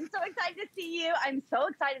guys. I'm so excited to see you. I'm so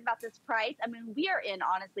excited about this price. I mean,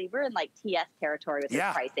 honestly, we're in like TS territory with this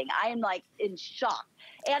pricing. I am like in shock.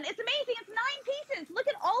 And it's amazing. It's 9 pieces. Look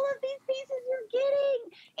at all of these pieces you're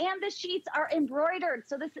getting. And the sheets are embroidered.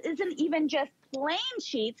 So this isn't even just plain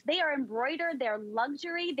sheets. They are embroidered. They're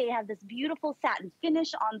luxury. They have this beautiful satin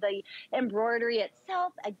finish on the embroidery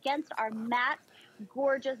itself against our matte,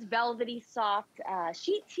 gorgeous, velvety, soft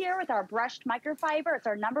sheets here with our brushed microfiber. It's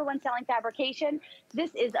our #1 selling fabrication.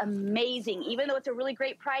 This is amazing. Even though it's a really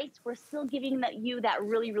great price, we're still giving you that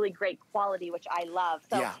really, really great quality, which I love.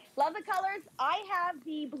 So love the colors. I have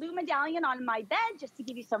the blue medallion on my bed, just to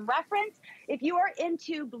give you some reference. If you are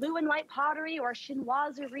into blue and white pottery or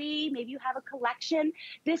chinoiserie, maybe you have a collection,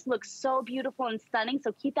 this looks so beautiful and stunning.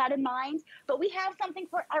 So keep that in mind. But we have something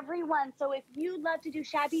for everyone. So if you love to do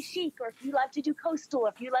shabby chic, or if you love to do coastal,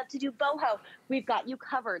 if you love to do boho, we've got you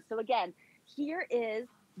covered. So again, here is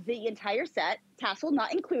the entire set, tassel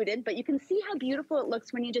not included, but you can see how beautiful it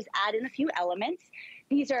looks when you just add in a few elements.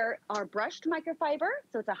 These are our brushed microfiber,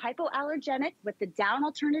 so it's a hypoallergenic with the down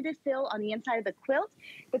alternative fill on the inside of the quilt.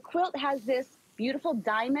 The quilt has this beautiful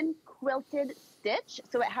diamond quilted stitch,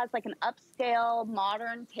 so it has like an upscale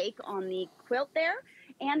modern take on the quilt there.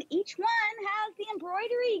 And each one has the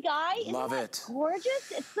embroidery, guys. Love it.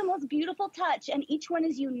 Gorgeous. It's the most beautiful touch, and each one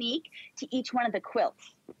is unique to each one of the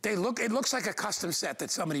quilts. It looks like a custom set that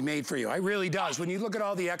somebody made for you. It really does. When you look at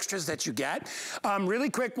all the extras that you get. Really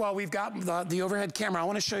quick, while we've got the overhead camera, I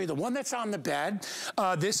want to show you the one that's on the bed.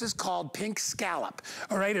 This is called Pink Scallop.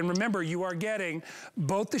 All right, and remember, you are getting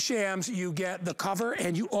both the shams, you get the cover,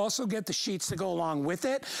 and you also get the sheets to go along with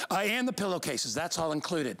it, and the pillowcases. That's all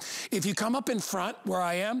included. If you come up in front where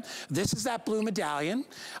I am, this is that blue medallion,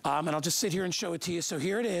 and I'll just sit here and show it to you. So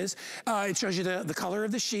here it is. It shows you the color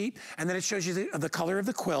of the sheet, and then it shows you the color of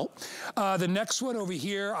the quilt. The next one over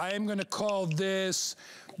here, I am going to call this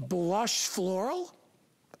Blush Floral.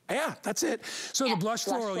 Yeah, that's it. So the blush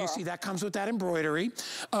floral, you see, that comes with that embroidery.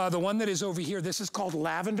 The one that is over here, this is called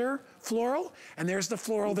Lavender Floral, and there's the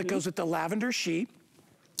floral that goes with the lavender sheet.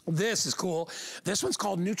 This is cool. This one's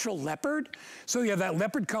called Neutral Leopard. So you have that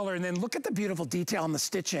leopard color, and then look at the beautiful detail on the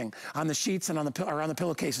stitching on the sheets and on the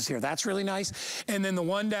pillowcases here. That's really nice. And then the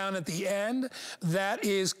one down at the end, that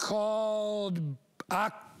is called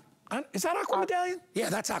is that Aqua Medallion? Yeah,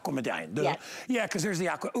 that's Aqua Medallion. Yes. Yeah, because there's the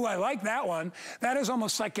Aqua. Ooh, I like that one. That is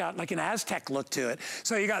almost like an Aztec look to it.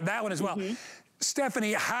 So you got that one as well.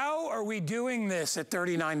 Stephanie, how are we doing this at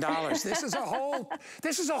 $39?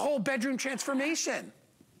 This is a whole bedroom transformation.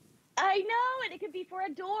 I know, and it could be for a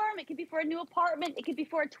dorm, it could be for a new apartment, it could be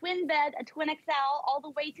for a twin bed, a twin XL, all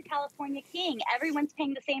the way to California King. Everyone's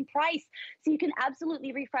paying the same price, so you can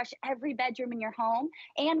absolutely refresh every bedroom in your home,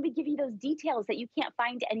 and we give you those details that you can't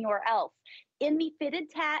find anywhere else. In the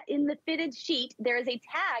fitted sheet, there is a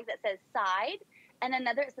tag that says side, and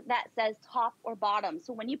another that says top or bottom.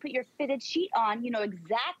 So when you put your fitted sheet on, you know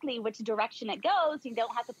exactly which direction it goes. You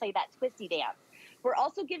don't have to play that twisty dance. We're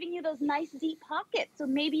also giving you those nice deep pockets. So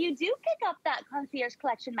maybe you do pick up that Concierge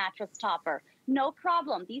Collection mattress topper. No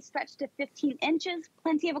problem. These stretch to 15 inches,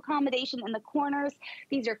 plenty of accommodation in the corners.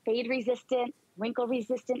 These are fade resistant, wrinkle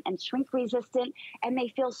resistant, and shrink resistant, and they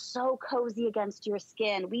feel so cozy against your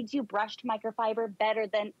skin. We do brushed microfiber better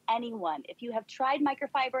than anyone. If you have tried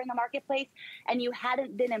microfiber in the marketplace and you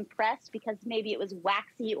hadn't been impressed because maybe it was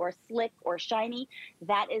waxy or slick or shiny,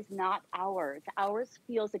 that is not ours. Ours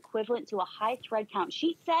feels equivalent to a high thread count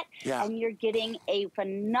sheet set, and you're getting a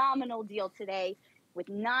phenomenal deal today with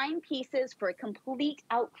 9 pieces for a complete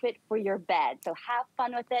outfit for your bed. So have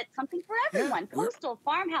fun with it. Something for everyone. Coastal,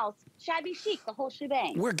 farmhouse, shabby chic, the whole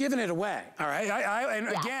shebang. We're giving it away, all right?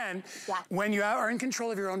 Again, when you are in control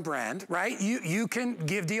of your own brand, right, you can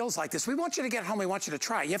give deals like this. We want you to get home. We want you to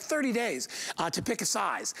try. You have 30 days to pick a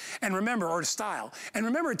size, and remember, or to style. And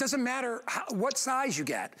remember, it doesn't matter what size you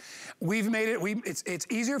get. We've made it, it's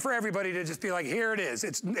easier for everybody to just be like, here it is.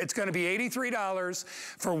 It's going to be $83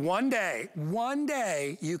 for one day. One day.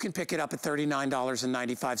 today, you can pick it up at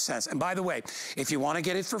 $39.95. And by the way, if you want to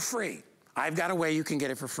get it for free, I've got a way you can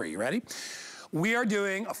get it for free. You ready? We are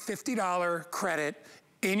doing a $50 credit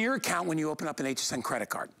in your account when you open up an HSN credit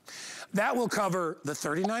card. That will cover the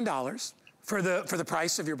 $39 for the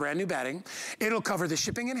price of your brand new bedding. It'll cover the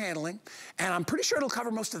shipping and handling, and I'm pretty sure it'll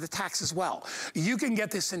cover most of the tax as well. You can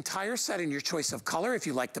get this entire set in your choice of color if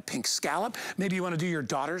you like the pink scallop. Maybe you want to do your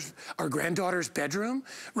daughter's or granddaughter's bedroom,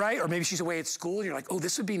 right? Or maybe she's away at school and you're like, oh,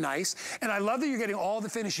 this would be nice. And I love that you're getting all the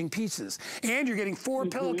finishing pieces, and you're getting 4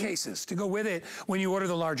 pillowcases to go with it when you order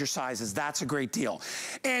the larger sizes. That's a great deal.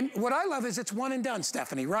 And what I love is it's one and done,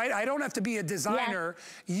 Stephanie, right? I don't have to be a designer.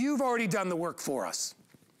 Yes. You've already done the work for us.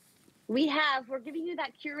 We're giving you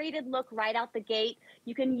that curated look right out the gate.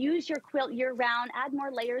 You can use your quilt year round, add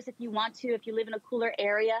more layers if you want to, if you live in a cooler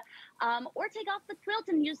area, or take off the quilt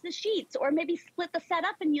and use the sheets, or maybe split the set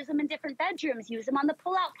up and use them in different bedrooms, use them on the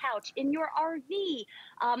pull-out couch, in your RV,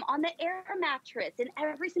 on the air mattress, in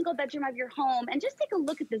every single bedroom of your home. And just take a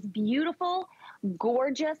look at this beautiful,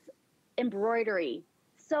 gorgeous embroidery.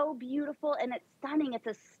 So beautiful, and it's stunning. It's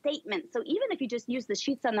a statement. So even if you just use the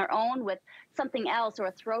sheets on their own with something else or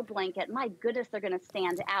a throw blanket, my goodness, they're going to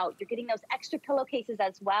stand out. You're getting those extra pillowcases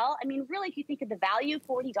as well. I mean, really, if you think of the value,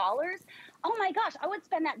 $40, oh my gosh, I would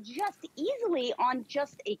spend that just easily on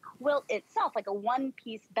just a quilt itself, like a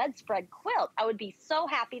one-piece bedspread quilt. I would be so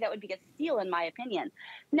happy. That would be a steal, in my opinion.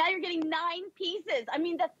 Now you're getting 9 pieces. I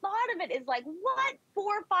mean, the thought of it is like, what? $4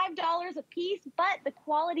 or $5 a piece, but the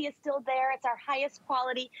quality is still there. It's our highest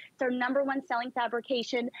quality. It's our #1 selling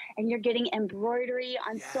fabrication, and you're getting embroidery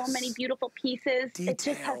on so many beautiful pieces. Details. It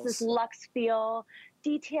just has this luxe feel.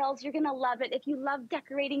 Details, you're gonna love it. If you love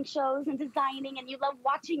decorating shows and designing and you love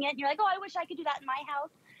watching it and you're like, oh, I wish I could do that in my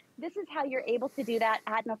house, this is how you're able to do that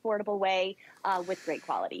at an affordable way with great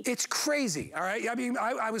quality. It's crazy, all right? I mean,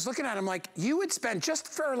 I was looking at them like, you would spend just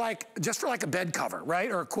for like a bed cover, right,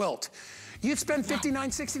 or a quilt, you'd spend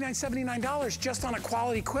 $59, $69, $79 just on a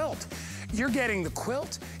quality quilt. You're getting the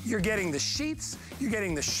quilt, you're getting the sheets, you're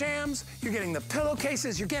getting the shams, you're getting the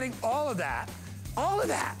pillowcases, you're getting all of that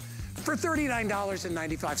for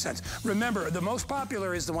 $39.95. Remember, the most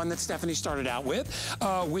popular is the one that Stephanie started out with,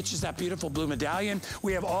 which is that beautiful blue medallion.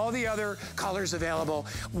 We have all the other colors available.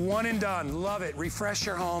 One and done. Love it. Refresh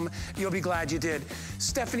your home. You'll be glad you did.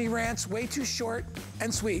 Stephanie Rance, way too short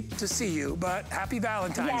and sweet to see you, but happy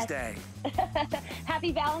Valentine's Day.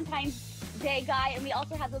 Happy Valentine's Day, Guy, and we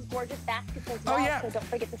also have those gorgeous baskets as well, so don't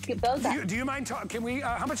forget to scoop those up. Do you mind talking? Can we,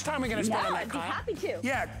 how much time are we going to spend on that, Kyle? I'd be happy to.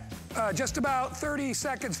 Yeah, just about 30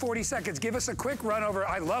 seconds, 40 seconds. Give us a quick run over.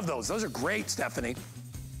 I love those. Those are great, Stephanie.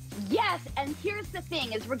 Yes, and here's the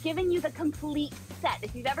thing, is we're giving you the complete set.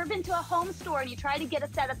 If you've ever been to a home store and you try to get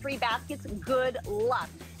a set of 3 baskets, good luck.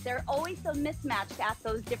 They're always so mismatched at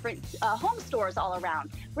those different home stores all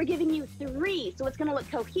around. We're giving you 3, so it's gonna look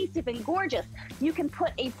cohesive and gorgeous. You can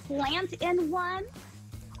put a plant in one.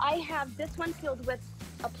 I have this one filled with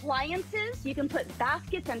appliances. You can put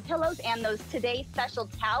baskets and pillows and those Today Special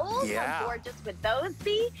towels. How gorgeous would those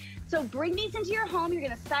be? So bring these into your home. You're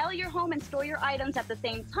gonna style your home and store your items at the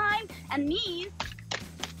same time. And these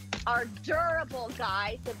are durable,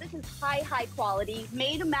 guys. So this is high quality,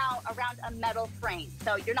 made around a metal frame.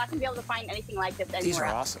 So you're not gonna be able to find anything like this anywhere These are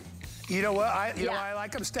else. awesome. You know what? You know why I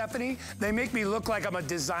like them, Stephanie? They make me look like I'm a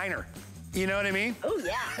designer. You know what I mean? Oh,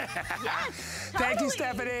 yeah. Yes, totally. Thank you,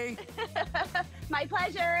 Stephanie. My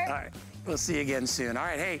pleasure. All right. We'll see you again soon. All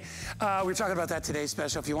right, hey, we're talking about that today's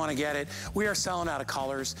special. If you want to get it, we are selling out of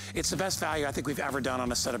colors. It's the best value I think we've ever done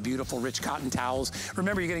on a set of beautiful, rich cotton towels.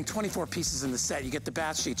 Remember, you're getting 24 pieces in the set. You get the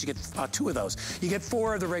bath sheets. You get 2 of those. You get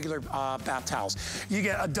 4 of the regular bath towels. You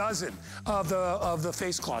get a dozen of the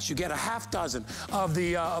face cloths. You get a half dozen of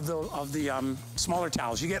the smaller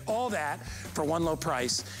towels. You get all that for one low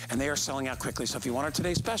price, and they are selling out quickly. So if you want our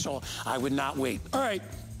today's special, I would not wait. All right.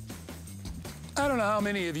 I don't know how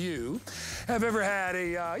many of you have ever had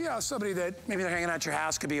a, somebody that maybe they're hanging out at your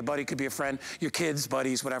house, could be a buddy, could be a friend, your kids,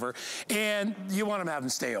 buddies, whatever, and you want them to have them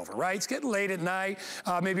stay over, right? It's getting late at night.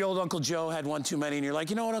 Maybe old Uncle Joe had one too many, and you're like,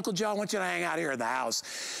 you know what, Uncle Joe, I want you to hang out here at the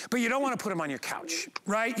house. But you don't want to put him on your couch,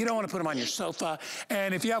 right? You don't want to put him on your sofa.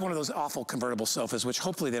 And if you have one of those awful convertible sofas, which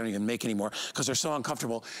hopefully they don't even make anymore because they're so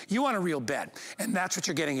uncomfortable, you want a real bed. And that's what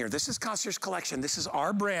you're getting here. This is Concierge Collection. This is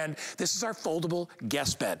our brand. This is our foldable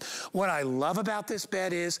guest bed. What I love about this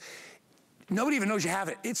bed is nobody even knows you have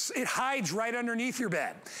it. It hides right underneath your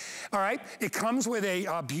bed. All right, it comes with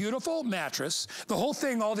a beautiful mattress. The whole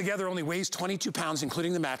thing altogether only weighs 22 pounds,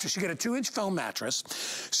 including the mattress. You get a 2-inch foam mattress,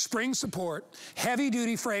 spring support,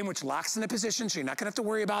 heavy-duty frame, which locks into position, so you're not gonna have to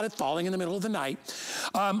worry about it falling in the middle of the night.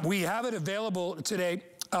 We have it available today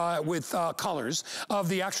colors of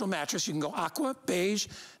the actual mattress. You can go aqua, beige,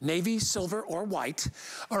 navy, silver, or white.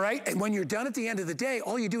 All right, and when you're done at the end of the day,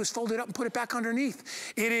 all you do is fold it up and put it back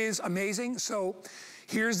underneath. It is amazing. So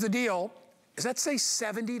here's the deal. Does that say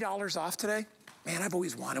 $70 off today? Man, I've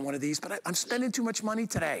always wanted one of these, but I'm spending too much money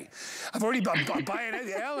today. I've already been buying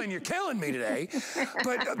it. Ellen, you're killing me today.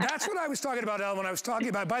 But that's what I was talking about, Ellen, when I was talking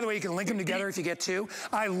about, by the way, you can link them together if you get two.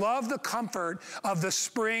 I love the comfort of the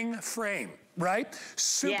spring frame. Right?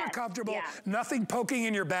 Super comfortable, nothing poking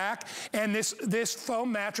in your back. And this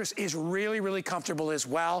foam mattress is really, really comfortable as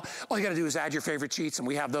well. All you gotta do is add your favorite sheets, and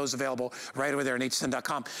we have those available right over there on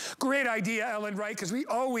hsn.com. Great idea, Ellen, right? Because we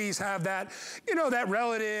always have that, you know, that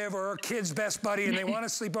relative or kid's best buddy, and they wanna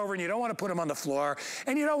sleep over, and you don't wanna put them on the floor,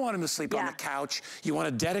 and you don't want them to sleep on the couch. You want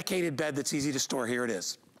a dedicated bed that's easy to store. Here it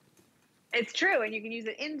is. It's true, and you can use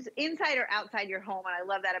it inside or outside your home, and I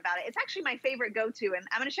love that about it. It's actually my favorite go-to, and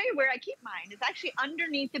I'm going to show you where I keep mine. It's actually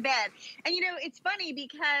underneath the bed. And, you know, it's funny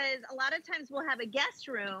because a lot of times we'll have a guest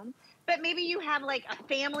room, but maybe you have, like, a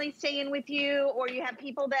family staying with you, or you have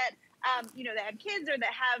people that, you know, that have kids or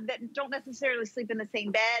that don't necessarily sleep in the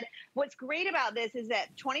same bed. What's great about this is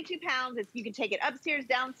that 22 pounds, you can take it upstairs,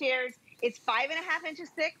 downstairs. It's 5.5 inches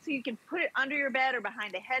thick, so you can put it under your bed or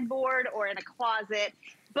behind a headboard or in a closet.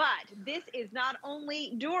 But this is not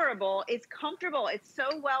only durable, it's comfortable. It's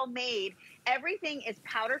so well made. Everything is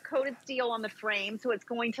powder coated steel on the frame, so it's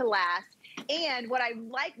going to last. And what I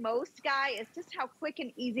like most, Guy, is just how quick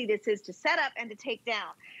and easy this is to set up and to take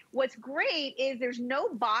down. What's great is there's no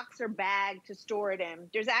box or bag to store it in.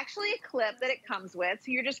 There's actually a clip that it comes with.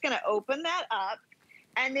 So you're just gonna open that up.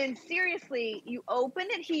 And then seriously, you open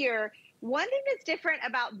it here. One thing that's different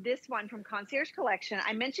about this one from Concierge Collection,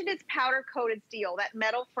 I mentioned it's powder coated steel, that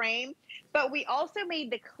metal frame, but we also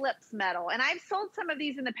made the clips metal. And I've sold some of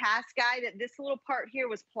these in the past, Guy, that this little part here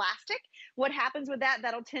was plastic. What happens with that,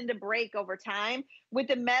 that'll tend to break over time. With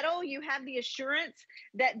the metal, you have the assurance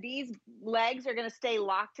that these legs are gonna stay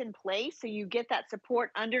locked in place, so you get that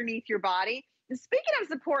support underneath your body. And speaking of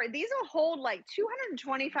support, these will hold like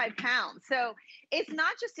 225 pounds. So it's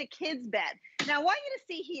not just a kid's bed. Now, I want you to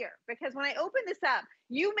see here, because when I open this up,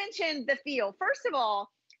 you mentioned the feel. First of all,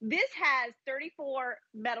 this has 34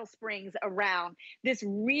 metal springs around this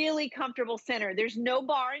really comfortable center. There's no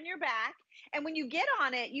bar in your back. And when you get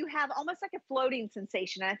on it, you have almost like a floating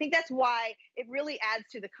sensation. And I think that's why it really adds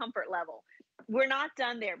to the comfort level. We're not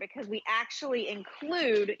done there, because we actually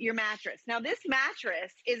include your mattress. Now, this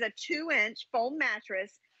mattress is a 2-inch foam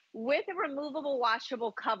mattress with a removable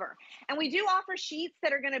washable cover. And we do offer sheets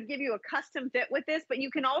that are going to give you a custom fit with this, but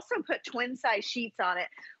you can also put twin size sheets on it.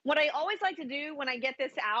 What I always like to do when I get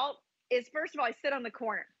this out is, first of all, I sit on the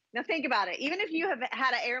corner. Now think about it. Even if you have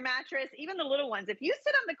had an air mattress, even the little ones, if you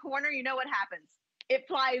sit on the corner, you know what happens. It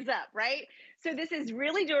flies up, right? So this is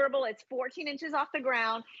really durable. It's 14 inches off the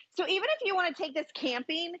ground. So even if you want to take this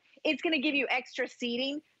camping, it's going to give you extra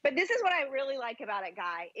seating. But this is what I really like about it,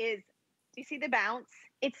 Guy, is, do you see the bounce?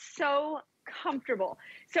 It's so comfortable.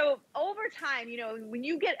 So over time, you know, when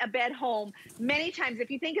you get a bed home, many times,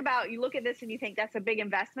 if you think about, you look at this and you think that's a big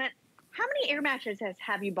investment, how many air mattresses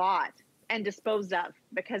have you bought and disposed of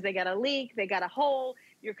because they got a leak, they got a hole,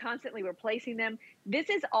 you're constantly replacing them? This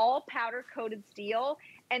is all powder coated steel,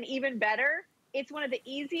 and even better, it's one of the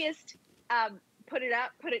easiest, put it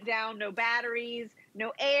up, put it down, no batteries,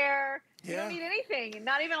 no air. You don't need anything,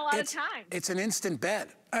 not even a lot of time. It's an instant bed.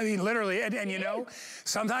 I mean, literally, and you know,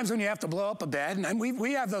 sometimes when you have to blow up a bed, and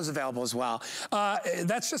we have those available as well,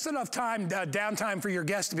 that's just enough time, downtime for your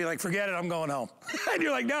guest to be like, forget it, I'm going home. And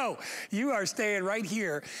you're like, no, you are staying right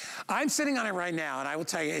here. I'm sitting on it right now, and I will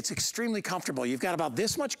tell you, it's extremely comfortable. You've got about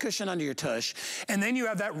this much cushion under your tush, and then you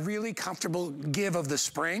have that really comfortable give of the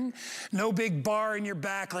spring. No big bar in your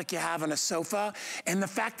back like you have on a sofa. And the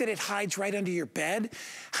fact that it hides right under your bed,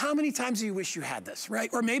 how many times do you wish you had this, right?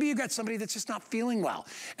 Or maybe you've got somebody that's just not feeling well,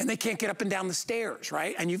 and they can't get up and down the stairs,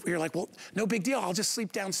 right? And you're like, well, no big deal, I'll just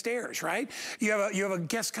sleep downstairs, right? You have a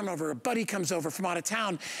guest come over, a buddy comes over from out of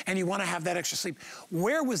town, and you wanna have that extra sleep.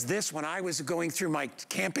 Where was this when I was going through my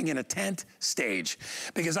camping in a tent stage?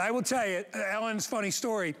 Because I will tell you, Ellen's funny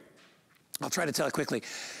story, I'll try to tell it quickly.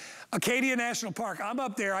 Acadia National Park, I'm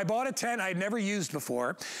up there. I bought a tent I'd never used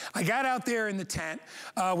before. I got out there in the tent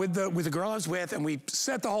with the girl I was with, and we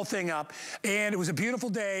set the whole thing up, and it was a beautiful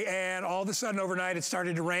day, and all of a sudden overnight it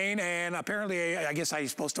started to rain, and apparently I guess I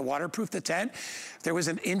was supposed to waterproof the tent. There was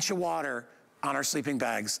an inch of water on our sleeping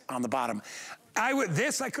bags on the bottom.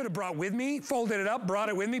 This I could have brought with me, folded it up, brought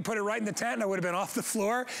it with me, put it right in the tent, and I would have been off the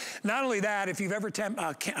floor. Not only that, if you've ever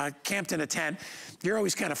camped in a tent, you're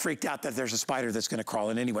always kind of freaked out that there's a spider that's gonna crawl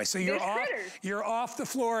in anyway. So you're off the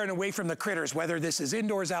floor and away from the critters, whether this is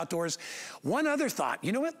indoors, outdoors. One other thought,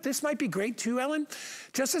 you know what? This might be great too, Ellen,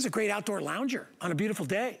 just as a great outdoor lounger on a beautiful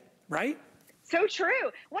day, right? So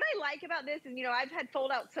true. What I like about this is, you know, I've had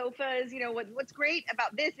fold-out sofas. You know, what's great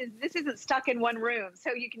about this is this isn't stuck in one room.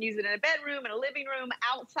 So you can use it in a bedroom, in a living room,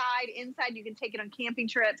 outside, inside. You can take it on camping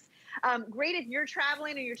trips. Great if you're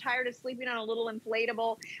traveling and you're tired of sleeping on a little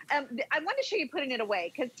inflatable. I want to show you putting it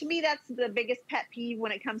away, because to me, that's the biggest pet peeve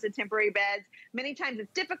when it comes to temporary beds. Many times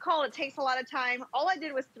it's difficult. It takes a lot of time. All I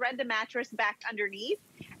did was thread the mattress back underneath,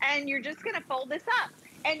 and you're just going to fold this up.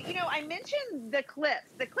 And, you know, I mentioned the clips.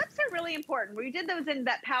 The clips are really important. We did those in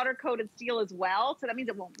that powder-coated steel as well, so that means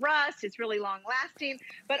it won't rust. It's really long-lasting,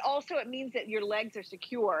 but also it means that your legs are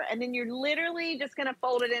secure. And then you're literally just going to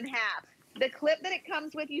fold it in half. The clip that it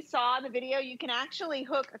comes with, you saw in the video, you can actually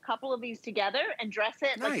hook a couple of these together and dress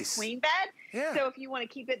it like a queen bed. Yeah. So if you want to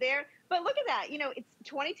keep it there. But look at that. You know, it's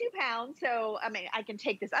 22 pounds. So, I mean, I can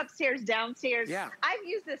take this upstairs, downstairs. Yeah. I've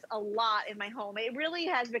used this a lot in my home. It really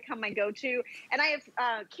has become my go-to. And I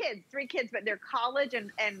have kids, 3 kids, but they're college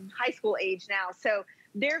and high school age now. So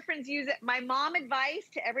their friends use it. My mom advice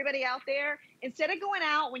to everybody out there, instead of going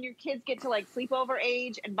out when your kids get to like sleepover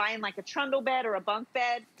age and buying like a trundle bed or a bunk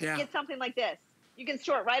bed, get something like this. You can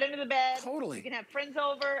store it right under the bed. Totally. You can have friends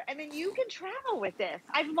over, and then you can travel with this.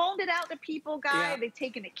 I've loaned it out to people, guys. Yeah. They've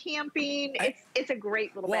taken it camping. It's a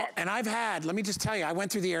great little bed. And I've had, let me just tell you, I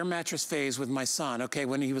went through the air mattress phase with my son, okay,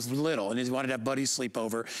 when he was little, and he wanted to have buddies sleep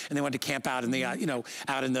over, and they wanted to camp out in the, you know,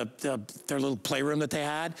 out in their little playroom that they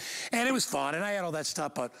had, and it was fun, and I had all that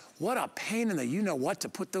stuff, but what a pain in the you-know-what to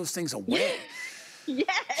put those things away. Yes.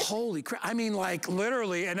 Holy crap. I mean, like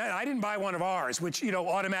literally, and I didn't buy one of ours, which, you know,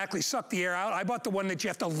 automatically sucked the air out. I bought the one that you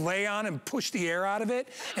have to lay on and push the air out of it.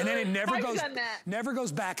 And then it never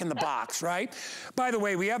goes back in the box, right? By the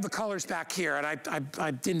way, we have the colors back here. And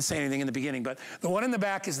I didn't say anything in the beginning, but the one in the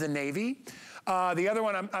back is the navy. The other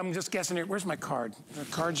one, I'm just guessing here. Where's my card? The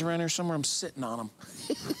cards around here somewhere. I'm sitting on them.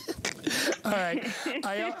 All right,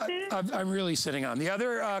 I'm really sitting on. The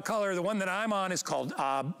other color, the one that I'm on, is called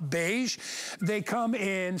beige. They come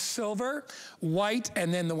in silver, white,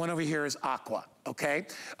 and then the one over here is aqua. Okay,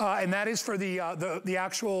 and that is for the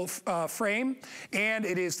actual frame, and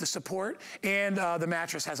it is the support, and the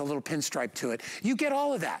mattress has a little pinstripe to it. You get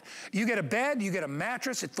all of that. You get a bed, you get a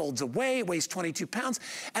mattress, it folds away, it weighs 22 pounds.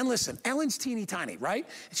 And listen, Ellen's teeny tiny, right?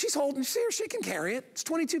 She's holding, see her, she can carry it. It's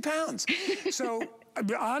 22 pounds. So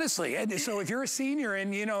honestly, so if you're a senior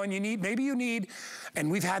and, you know, and maybe you need, and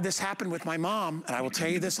we've had this happen with my mom, and I will tell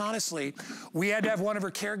you this honestly, we had to have one of her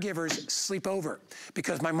caregivers sleep over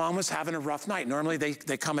because my mom was having a rough night. Normally they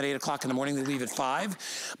come at 8 o'clock in the morning, they leave at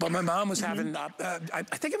 5, but my mom was having, I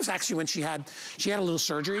think it was actually when she had a little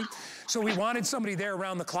surgery. So we wanted somebody there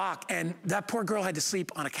around the clock, and that poor girl had to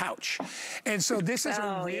sleep on a couch. And so this is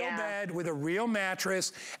a real bed with a real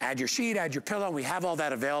mattress. Add your sheet, add your pillow, and we have all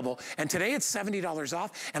that available. And today it's $70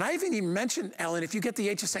 off. And I haven't even mentioned, Ellen, if you get the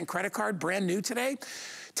HSN credit card brand new today,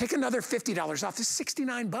 take another $50 off. It's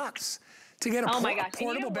 69 bucks to get a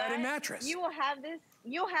portable bed and mattress. You will have this.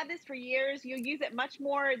 You'll have this for years. You'll use it much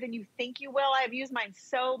more than you think you will. I've used mine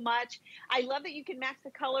so much. I love that you can match the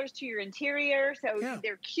colors to your interior. So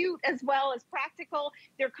they're cute as well as practical.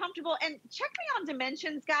 They're comfortable. And check me on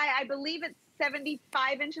dimensions, Guy. I believe it's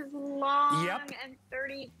 75 inches long and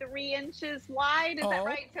 33 inches wide. Is that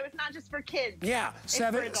right? So it's not just for kids. Yeah,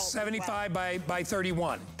 75 by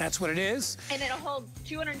 31. That's what it is. And it'll hold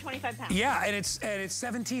 225 pounds. Yeah, and it's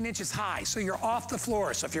 17 inches high. So you're off the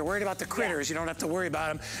floor. So if you're worried about the critters, you don't have to worry about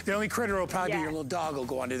them. The only critter will probably be your little dog will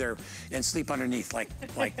go under there and sleep underneath like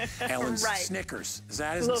Ellen's Snickers. Is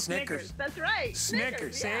that his Snickers? That's right.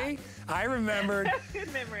 Snickers, see? I remembered.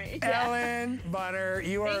 Good memory. Ellen Bunner,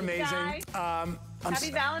 you are amazing.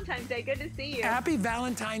 Happy Valentine's Day. Good to see you. Happy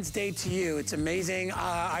Valentine's Day to you. It's amazing.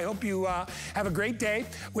 I hope you have a great day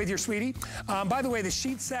with your sweetie. By the way, the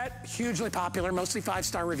sheet set, hugely popular, mostly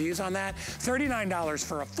 5-star reviews on that. $39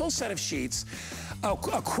 for a full set of sheets, a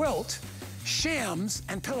quilt, shams,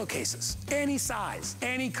 and pillowcases. Any size,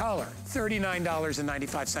 any color,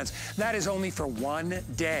 $39.95. That is only for one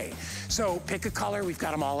day. So pick a color, we've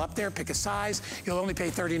got them all up there, pick a size. You'll only pay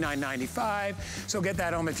 $39.95. So get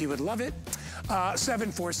that home if you would love it.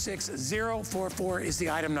 746-044 is the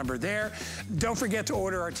item number there. Don't forget to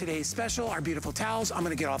order our today's special, our beautiful towels. I'm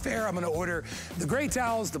gonna get off air. I'm gonna order the gray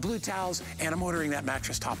towels, the blue towels, and I'm ordering that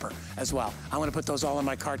mattress topper as well. I'm gonna put those all in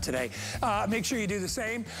my cart today. Make sure you do the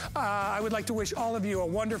same. I would like to wish all of you a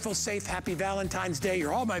wonderful, safe, happy Valentine's Day.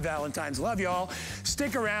 You're all my Valentines. Love y'all.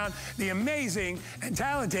 Stick around. The amazing and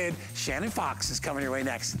talented Shannon Fox is coming your way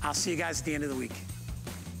next. I'll see you guys at the end of the week.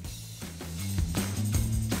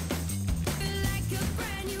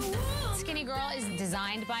 Skinny Girl is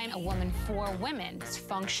designed by a woman for women. It's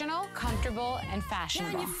functional, comfortable, and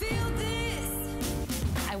fashionable.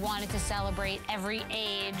 I wanted to celebrate every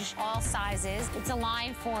age, all sizes. It's a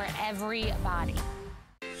line for every body.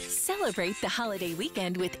 Celebrate the holiday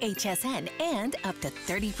weekend with HSN and up to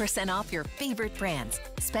 30% off your favorite brands.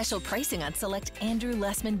 Special pricing on select Andrew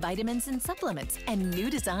Lessman vitamins and supplements and new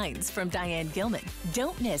designs from Diane Gilman.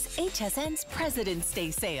 Don't miss HSN's President's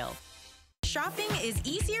Day sale. Shopping is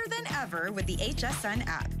easier than ever with the HSN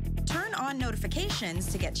app. Turn on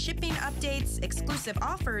notifications to get shipping updates, exclusive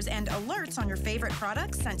offers, and alerts on your favorite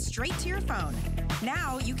products sent straight to your phone.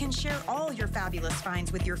 Now you can share all your fabulous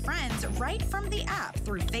finds with your friends right from the app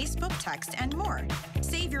through Facebook, text, and more.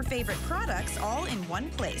 Save your favorite products all in one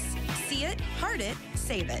place. See it, heart it,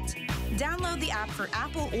 save it. Download the app for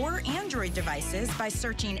Apple or Android devices by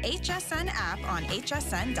searching HSN app on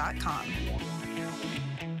hsn.com.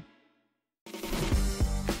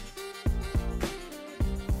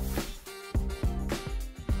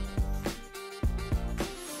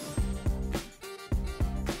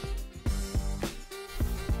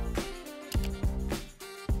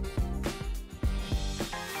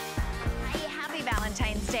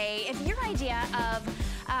 Valentine's Day. If your idea of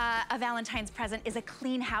a Valentine's present is a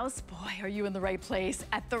clean house, boy, are you in the right place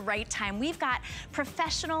at the right time. We've got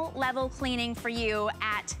professional level cleaning for you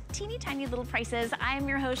at teeny tiny little prices. I am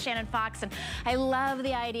your host, Shannon Fox, and I love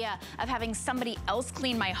the idea of having somebody else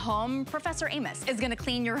clean my home. Professor Amos is gonna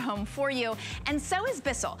clean your home for you, and so is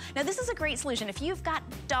Bissell. Now, this is a great solution. If you've got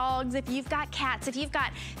dogs, if you've got cats, if you've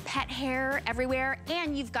got pet hair everywhere,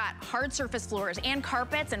 and you've got hard surface floors and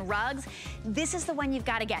carpets and rugs, this is the one you've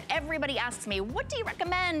gotta get. Everybody asks me, what do you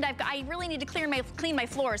recommend? I really need to clean my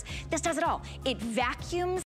floors. This does it all. It vacuums